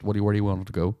do you want it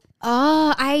to go?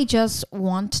 I just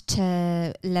want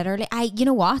to literally, you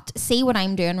know what? See what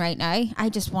I'm doing right now. I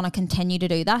just want to continue to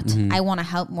do that. I want to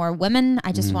help more women.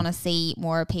 I just want to see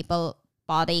more people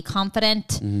body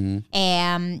confident.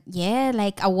 Yeah,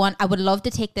 like I would love to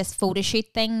take this photo shoot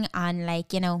thing and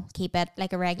like, you know, keep it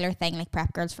like a regular thing, like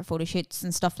prep girls for photo shoots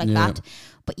and stuff like that.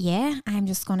 But yeah, I'm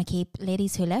just going to keep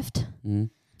Ladies Who Lift.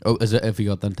 Oh, is it? Have you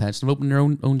got the intention of opening your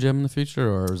own gym in the future,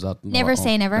 or is that never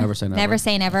say never? Never say never. Never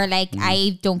say never. Like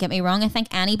I don't get me wrong. I think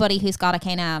anybody who's got a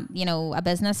kind of, you know, a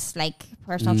business like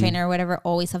personal trainer or whatever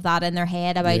always have that in their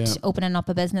head about opening up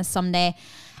a business someday.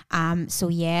 So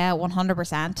yeah,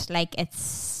 100%. Like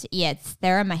it's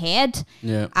there in my head.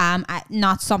 Yeah.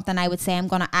 Not something I would say I'm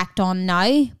gonna act on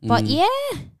now, but yeah.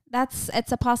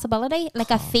 It's a possibility,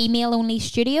 like a female only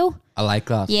studio. I like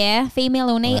that. Yeah, female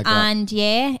only, like and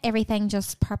yeah, everything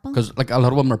just purple. Because like a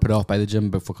lot of women are put off by the gym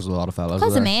because of a lot of fellas.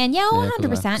 Because of men, yeah,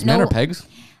 100%. Men are pigs.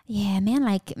 Yeah, men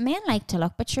like to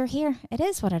look, but sure, here it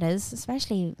is what it is.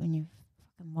 Especially when you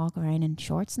walk around in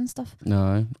shorts and stuff.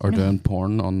 No, or doing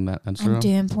porn on Instagram. I'm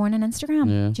doing porn on Instagram.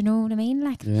 Yeah. Do you know what I mean?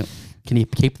 Like, yeah. Can you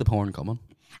keep the porn coming?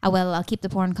 I will. I'll keep the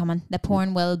porn coming. The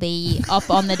porn will be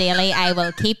up on the daily. I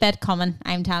will keep it coming.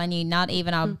 I'm telling you, not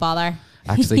even a bother.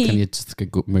 Actually, can you just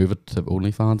move it to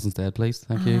OnlyFans instead, please?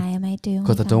 Thank you. I might do.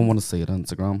 Because I don't want to see it on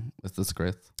Instagram. It's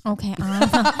disgrace. Okay.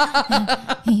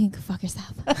 You can fuck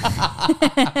yourself.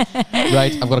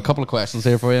 Right. I've got a couple of questions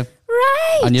here for you.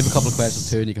 Right. And you have a couple of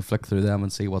questions too, and you can flick through them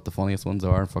and see what the funniest ones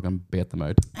are and fucking bait them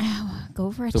out. Oh,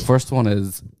 go for it. So first one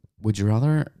is, would you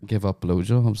rather give up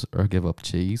blowjobs or give up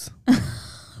cheese?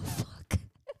 Fuck.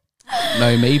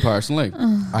 Now, me personally,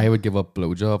 I would give up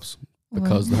blowjobs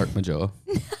because they hurt my jaw.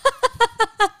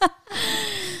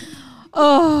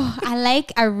 Oh,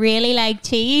 I really like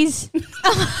cheese.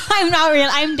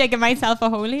 I'm digging myself a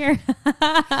hole here.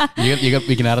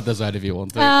 We can edit this out if you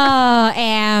want to.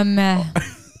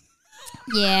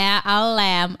 Yeah,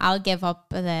 I'll give up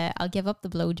the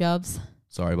blowjobs.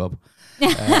 Sorry, Bob.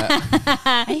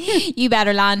 You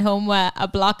better land home with a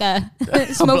block of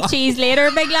smoked cheese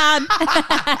later, big lad.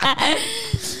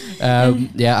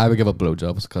 Yeah, I would give up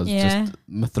blowjobs because just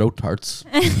my throat hurts.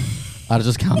 I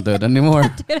just can't do it anymore.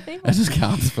 I just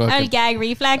can't. I'll gag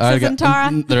reflexes and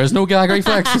Tara. There is no gag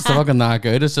reflex. It's fucking that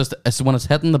good. It's when it's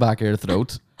hitting the back of your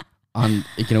throat, and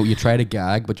you try to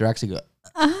gag, but you're actually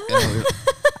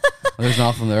there's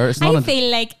nothing there. I feel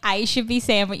like I should be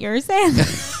saying what you're saying.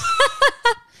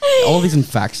 All these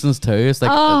infections too. It's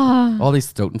like all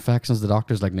these throat infections. The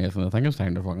doctor's like, Nathan, I think it's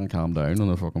time to fucking calm down on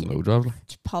the fucking blowjob.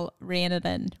 Rein it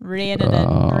in. Rein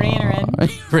her in.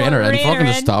 Fucking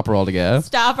just stop her altogether.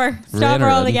 Stop her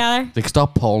altogether. Like,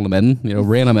 stop pulling them in.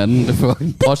 Rein them in.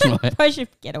 Fucking push them away. Push it.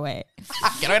 Get away.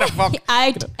 Get away the fuck.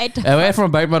 Out. Away from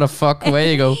about the fuck.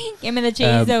 Away you go. Give me the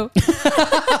cheese though.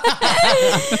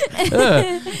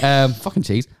 Fucking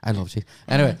cheese. I love cheese.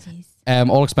 Anyway.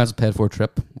 All expenses paid for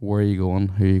trip. Where are you going?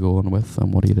 Who are you going with?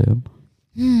 And what are you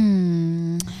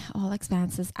doing? All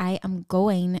expenses. I am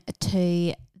going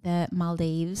to the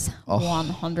Maldives.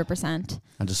 100%.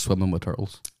 And just swimming with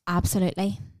turtles.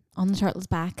 Absolutely. On the turtle's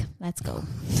back. Let's go.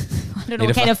 I don't know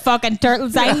what kind of fucking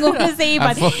turtles I'm going to see,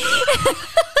 but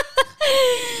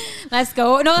let's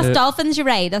go. No, it's dolphins you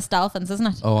ride. That's dolphins, isn't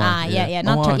it? Yeah.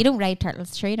 Not you don't ride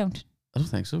turtles. Sure you don't. I don't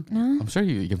think so. No. I'm sure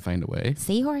you can find a way.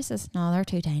 Seahorses? No, they're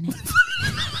too tiny.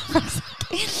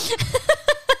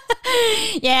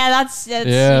 Yeah, that's you're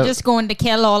just going to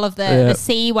kill all of the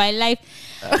sea wildlife.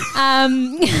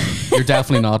 You're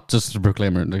definitely not, just a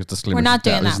disclaimer. We're not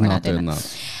doing that. We're not doing that.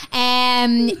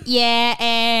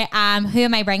 Who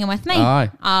am I bringing with me? Aye.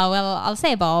 Well, I'll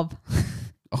say Bob.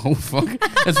 Oh, fuck.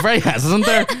 It's very hesitant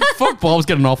there. Fuck, Bob's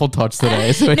getting an awful touch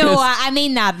today. So no, I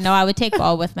mean that. No, I would take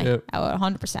Bob with me. I would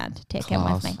 100% take him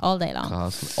with me all day long.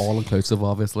 Class. All inclusive,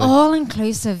 obviously. All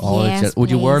inclusive, yes. Would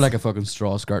you wear like a fucking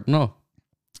straw skirt? No.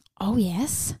 Oh,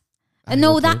 yes.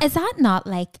 No, is that not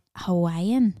like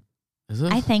Hawaiian? Is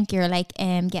it? I think you're like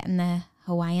getting the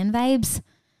Hawaiian vibes.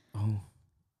 Oh.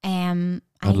 I'd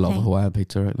love a Hawaiian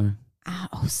pizza right now.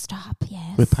 Oh, stop,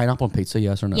 yes. With pineapple on pizza,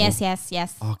 yes or no? Yes.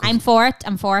 Oh, I'm for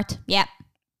it. Yep.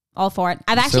 All for it.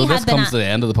 I've actually had comes to the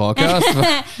end of the podcast.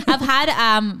 I've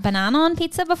had banana on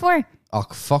pizza before. Oh,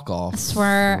 fuck off. I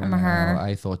swear I'm her.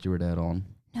 I thought you were dead on.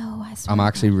 No, I swear. I'm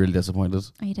actually really disappointed.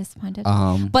 Are you disappointed?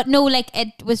 But no, like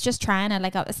it was just trying it.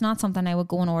 Like it's not something I would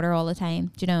go and order all the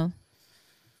time, do you know?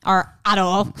 Or at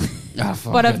all.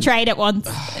 But I've tried it once.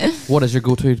 What is your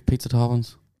go-to pizza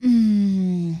toppings?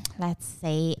 let's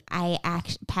see.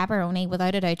 Pepperoni,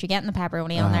 without a doubt. You're getting the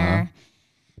pepperoni on there.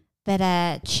 Bit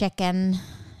of chicken,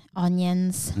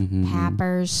 onions,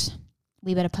 peppers,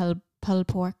 wee bit of pulled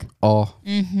pork. Oh,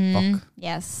 fuck.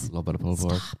 Yes. A little bit of pulled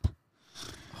pork.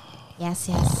 Yes.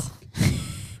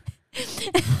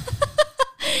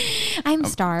 I'm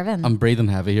starving. I'm breathing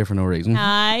heavy here for no reason.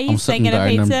 I'm sitting down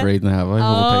and I'm breathing heavy.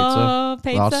 Oh,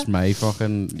 pizza. That's my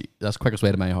fucking. That's quickest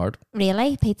way to my heart.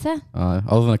 Really, pizza?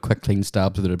 Other than a quick clean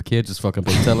stab to the rib cage, it's fucking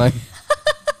pizza. Like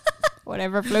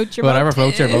whatever floats your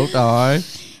boat.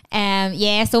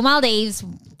 Yeah. So Maldives,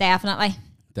 definitely.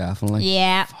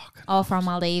 Yeah. Fuck. All from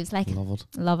Maldives, like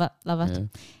love it.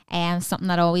 Yeah. Something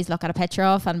that I always look at a picture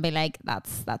of and be like,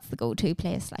 that's the go-to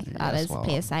place. Like that is the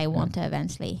place I want to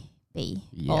eventually be.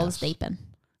 Balls deep in.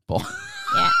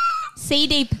 Yeah. Sea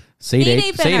deep. Sea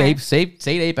deep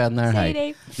in there.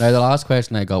 Hey. Now the last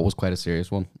question I got was quite a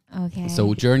serious one. Okay.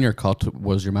 So during your cut,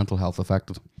 was your mental health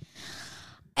affected?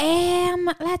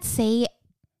 Let's see.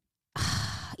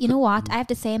 You know what? I have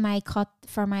to say my cut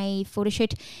for my photo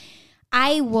shoot,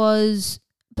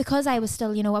 because I was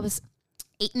still, I was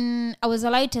eating, I was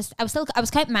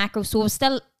counting macros, so I was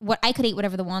still, I could eat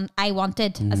whatever I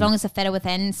wanted, as long as it fitted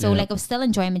within. So like I was still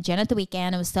enjoying my gin at the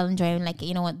weekend. I was still enjoying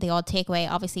the odd takeaway,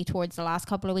 obviously towards the last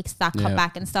couple of weeks, that cut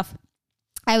back and stuff.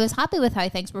 I was happy with how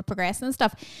things were progressing and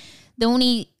stuff. I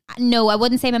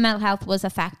wouldn't say my mental health was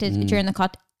affected during the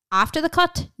cut. After the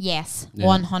cut, yes,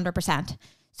 100%.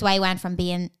 So I went from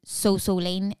being so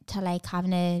lean to like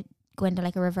having to go into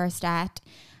like a reverse diet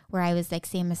where I was like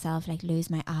seeing myself like lose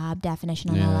my ab definition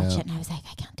and all that shit. And I was like,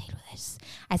 I can't deal with this.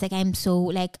 I was like, I'm so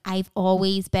like, I've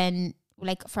always been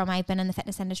like, I've been in the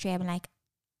fitness industry, I've been like,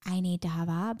 I need to have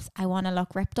abs. I want to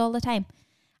look ripped all the time.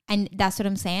 And that's what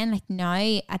I'm saying. Like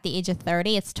now at the age of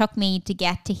 30, it's took me to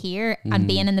get to here and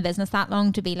being in the business that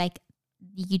long to be like,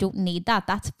 you don't need that.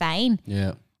 That's fine.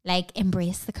 Yeah. Like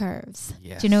embrace the curves.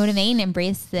 Yes. Do you know what I mean?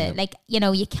 Embrace the, like,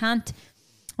 you can't,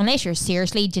 unless you're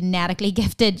seriously genetically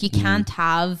gifted, you can't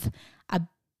have a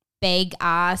big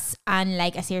ass and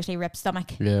like a seriously ripped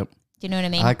stomach. Yeah. Do you know what I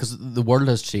mean? Because the world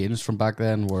has changed from back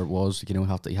then where it was, you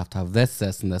have to have this,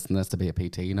 and this, and this to be a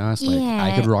PT. Now it's like,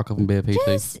 I could rock up and be a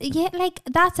PT. Like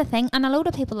that's a thing. And a load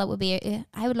of people that would be,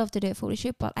 I would love to do a photo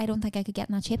shoot, but I don't think I could get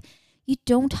in that shape. You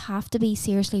don't have to be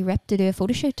seriously ripped to do a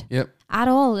photo shoot. Yep. At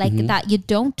all. Like that. You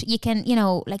can,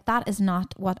 like that is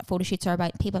not what photo shoots are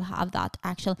about. People have that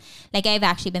actual, like I've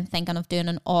actually been thinking of doing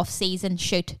an off-season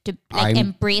shoot to like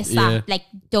embrace that. Like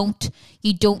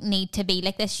you don't need to be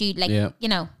like this.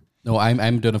 No,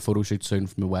 I'm doing a photo shoot soon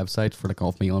for my website for like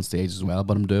off me on stage as well,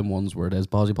 but I'm doing ones where it is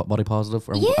body positive.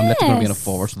 I'm literally going to be in a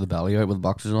forest with the belly out with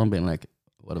boxers on, being like,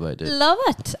 what about it? Love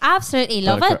it. Absolutely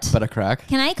love it. Bit of crack.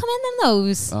 Can I come in them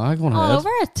those? I go ahead. All over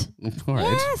it. All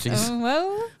right. Yes.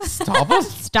 Whoa. Stop it.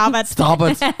 Stop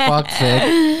it. Fuck's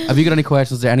sake. Have you got any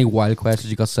questions? Is there any wild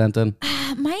questions you got sent in?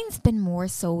 Mine's been more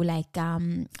so like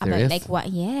about like what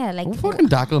like fucking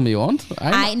tackle me on.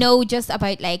 I know just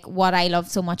about like what I love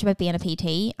so much about being a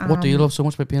PT. What do you love so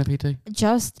much about being a PT?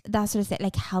 Just that sort of thing,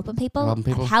 like helping people.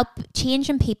 Help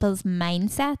changing people's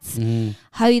mindsets,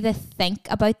 how they think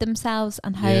about themselves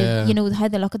and how how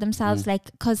they look at themselves.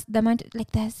 Like because the amount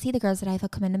see the girls that I've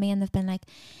had come into me and they've been like,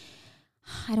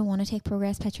 I don't want to take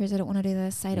progress pictures, I don't want to do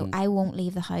this, I won't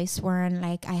leave the house wearing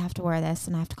like I have to wear this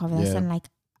and I have to cover this, and like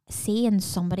seeing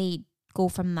somebody go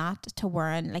from that to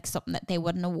wearing like something that they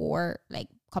wouldn't have wore like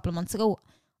a couple of months ago,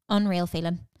 unreal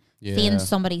feeling. Seeing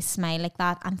somebody smile like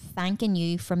that and thanking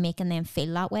you for making them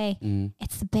feel that way,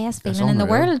 it's the best feeling in the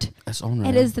world. It's unreal.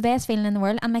 It is the best feeling in the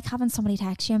world. And like having somebody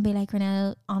text you and be like,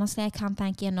 Renelle, honestly, I can't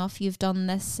thank you enough. You've done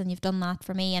this and you've done that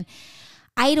for me. And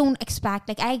I don't expect,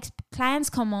 clients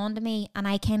come on to me and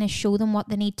I kind of show them what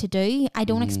they need to do. I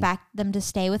don't expect them to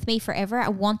stay with me forever. I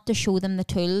want to show them the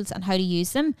tools and how to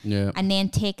use them, and then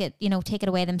take it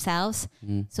away themselves,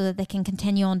 so that they can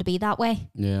continue on to be that way.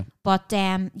 Yeah. But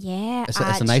it's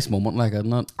a nice moment, like,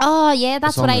 isn't it? Oh yeah,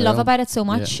 that's what I love about it so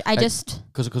much. Yeah.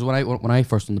 Because when I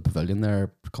first in the pavilion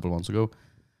there a couple of months ago,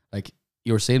 like,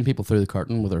 you were seeing people through the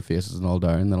curtain with their faces and all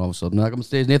down, and then all of a sudden, I come on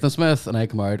stage, Nathan Smith, and I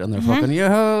come out, and they're fucking, and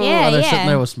they're sitting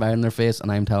there with a smile on their face,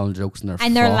 and I'm telling jokes,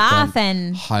 and they're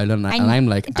laughing, howling, and I'm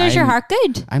like, does your heart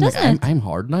good? I'm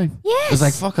hard now. Yes. It's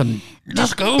like, fucking,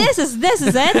 just go. This is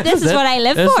it. This is what I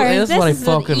live for. This is what I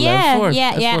fucking live for.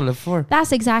 Yeah, That's what I live for.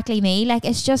 That's exactly me. Like,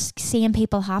 it's just seeing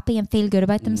people happy and feel good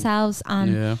about themselves,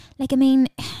 and like, I mean,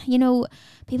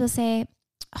 people say,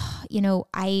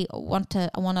 I want to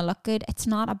look good. It's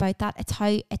not about that. It's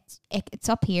how it's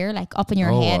up here, like up in your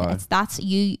head.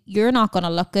 You're not going to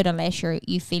look good unless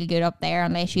you feel good up there,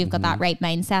 unless you've got that right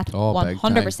mindset.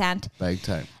 100%. Big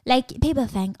time. Like, people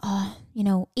think,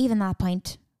 even that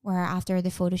point, where after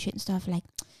the photo shoot and stuff, like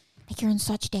you're in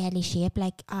such deadly shape,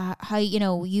 like how, you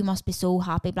know, you must be so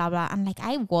happy, blah blah. And like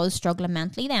I was struggling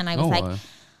mentally then. I was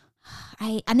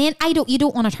you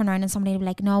don't want to turn around and somebody to be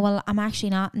like, no, well, I'm actually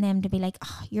not, and them to be like,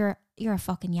 oh, you're a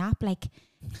fucking yap, like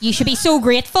you should be so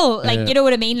grateful, like you know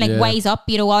what I mean, like wise up,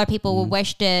 you know, other people would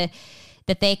wish that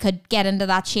they could get into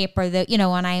that shape, or the, you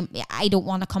know, and I don't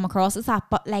want to come across as that,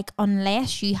 but like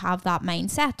unless you have that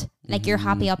mindset, like you're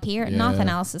happy up here, nothing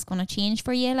else is going to change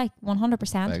for you, like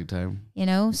 100%. Big time. You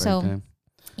know, Big so time.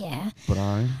 yeah. But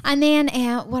and then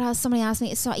what else? Somebody asked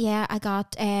me. So yeah, I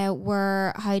got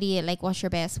how do you, like, what's your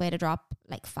best way to drop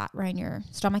like fat around your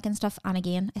stomach and stuff? And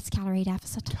again, it's calorie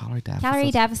deficit.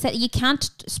 Calorie deficit. You can't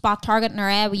spot target in an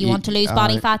area where you want to lose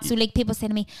body fat. So like people say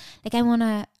to me, like,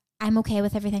 I'm okay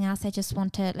with everything else, I just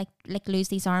want to like lose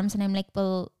these arms, and I'm like,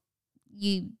 well,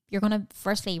 you're gonna,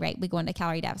 firstly, right, we go into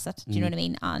calorie deficit. Do you know what I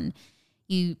mean? And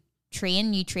you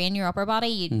train your upper body,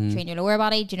 you train your lower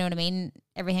body, do you know what I mean?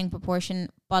 Everything proportion,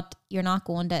 but you're not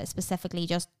going to specifically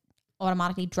just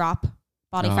automatically drop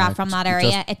body fat from that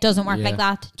area. It doesn't work like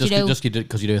that. Just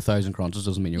because you do 1,000 crunches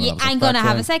doesn't mean you're going to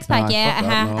have a six-pack. I'm going to have a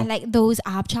six-pack, I like those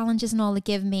ab challenges and all that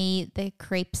give me the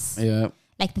creeps. Yeah.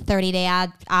 Like the 30-day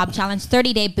ab challenge,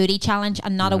 30-day booty challenge,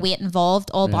 and not a weight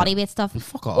involved, all body weight stuff.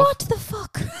 Fuck off. What the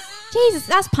fuck? Jesus,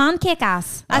 that's pancake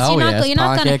ass. That's, you're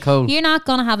not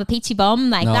gonna have a peachy bum.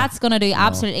 Like that's gonna do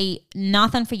absolutely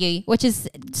nothing for you, which is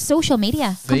social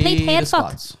media. Complete head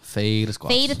fuck. Fade the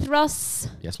squats. Fade the thrusts.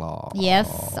 Yes, Lord.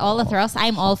 Yes, all the thrusts.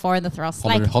 I'm all for the thrusts.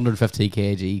 150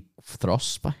 kg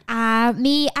thrusts.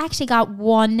 Me actually got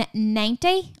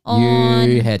 190 on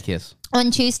you head kiss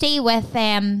on Tuesday with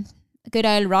good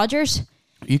old Rogers.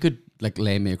 You could like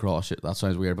lay me across it. That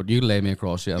sounds weird, but you could lay me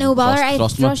across it. No bother. I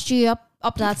thrust you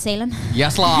up that ceiling.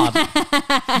 Yes, lad.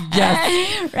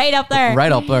 Yes. Right up there.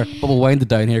 Right up there. But we'll wind it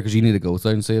down here because you need to go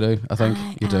down, see you. I think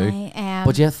you do.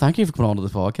 But yeah, thank you for coming on to the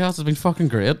podcast. It's been fucking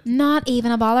great. Not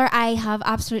even a bother. I have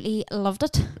absolutely loved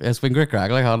it. It's been great crack.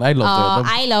 Like, I love it.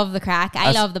 I love the crack.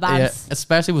 I love the bands. Yeah,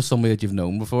 especially with somebody that you've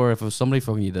known before. If it was somebody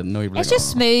fucking you didn't know, you'd be like, it's just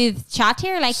smooth chat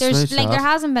here. Like there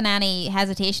hasn't been any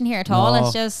hesitation here at all.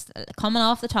 It's just coming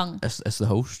off the tongue. It's the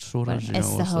host, sort of.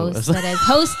 It's the host. It is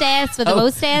hostess with the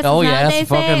hostess. Oh yes,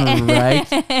 fucking right.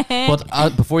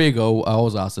 But before you go, I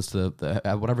always ask this to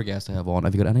whatever guest I have on.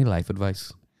 Have you got any life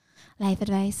advice? Life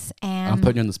advice. I'm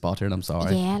putting you on the spot here, and I'm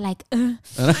sorry. Yeah, like,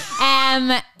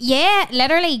 yeah,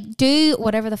 literally do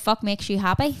whatever the fuck makes you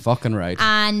happy. Fucking right.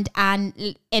 And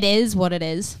it is what it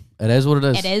is. It is what it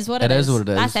is. It is what it is. What it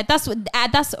is. That's it.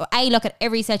 That's I look at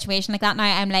every situation like that now.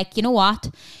 I'm like, you know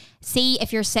what? See,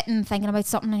 if you're sitting thinking about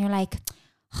something and you're like,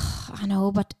 oh, I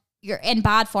know, but you're in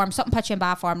bad form. Something puts you in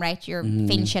bad form, right? You're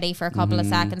feeling shitty for a couple of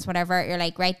seconds, whatever. You're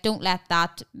like, right, don't let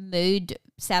that mood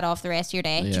set off the rest of your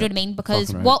day. Yeah. Do you know what I mean?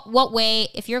 Because what way,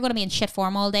 if you're going to be in shit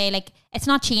form all day, like, it's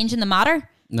not changing the matter.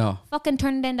 No. Fucking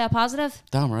turn it into a positive.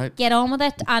 Damn right. Get on with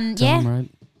it. And damn right.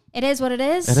 It is what it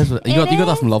is. It is. You got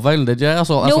that from Love Island, did you? That's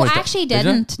no, I actually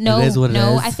didn't. No, it is what it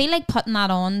is. I feel like putting that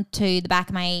on to the back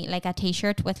of my, like, a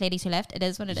t-shirt with Ladies Who Lift. It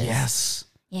is what it is. Yes.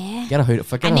 Yeah. Get a hood.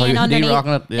 And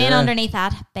then underneath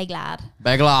that, big lad.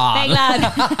 Big lad. Big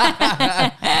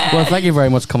lad. Well, thank you very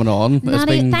much for coming on. It's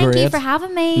been great. Thank you for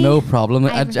having me. No problem.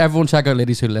 Everyone check out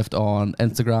Ladies Who Lift on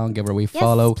Instagram. Give her a wee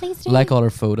follow. Please do. Like all her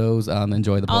photos and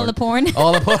enjoy the porn. All the porn.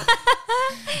 All the porn.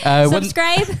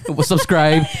 Subscribe.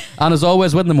 Subscribe. And as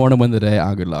always, win the morning, win the day,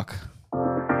 and good luck.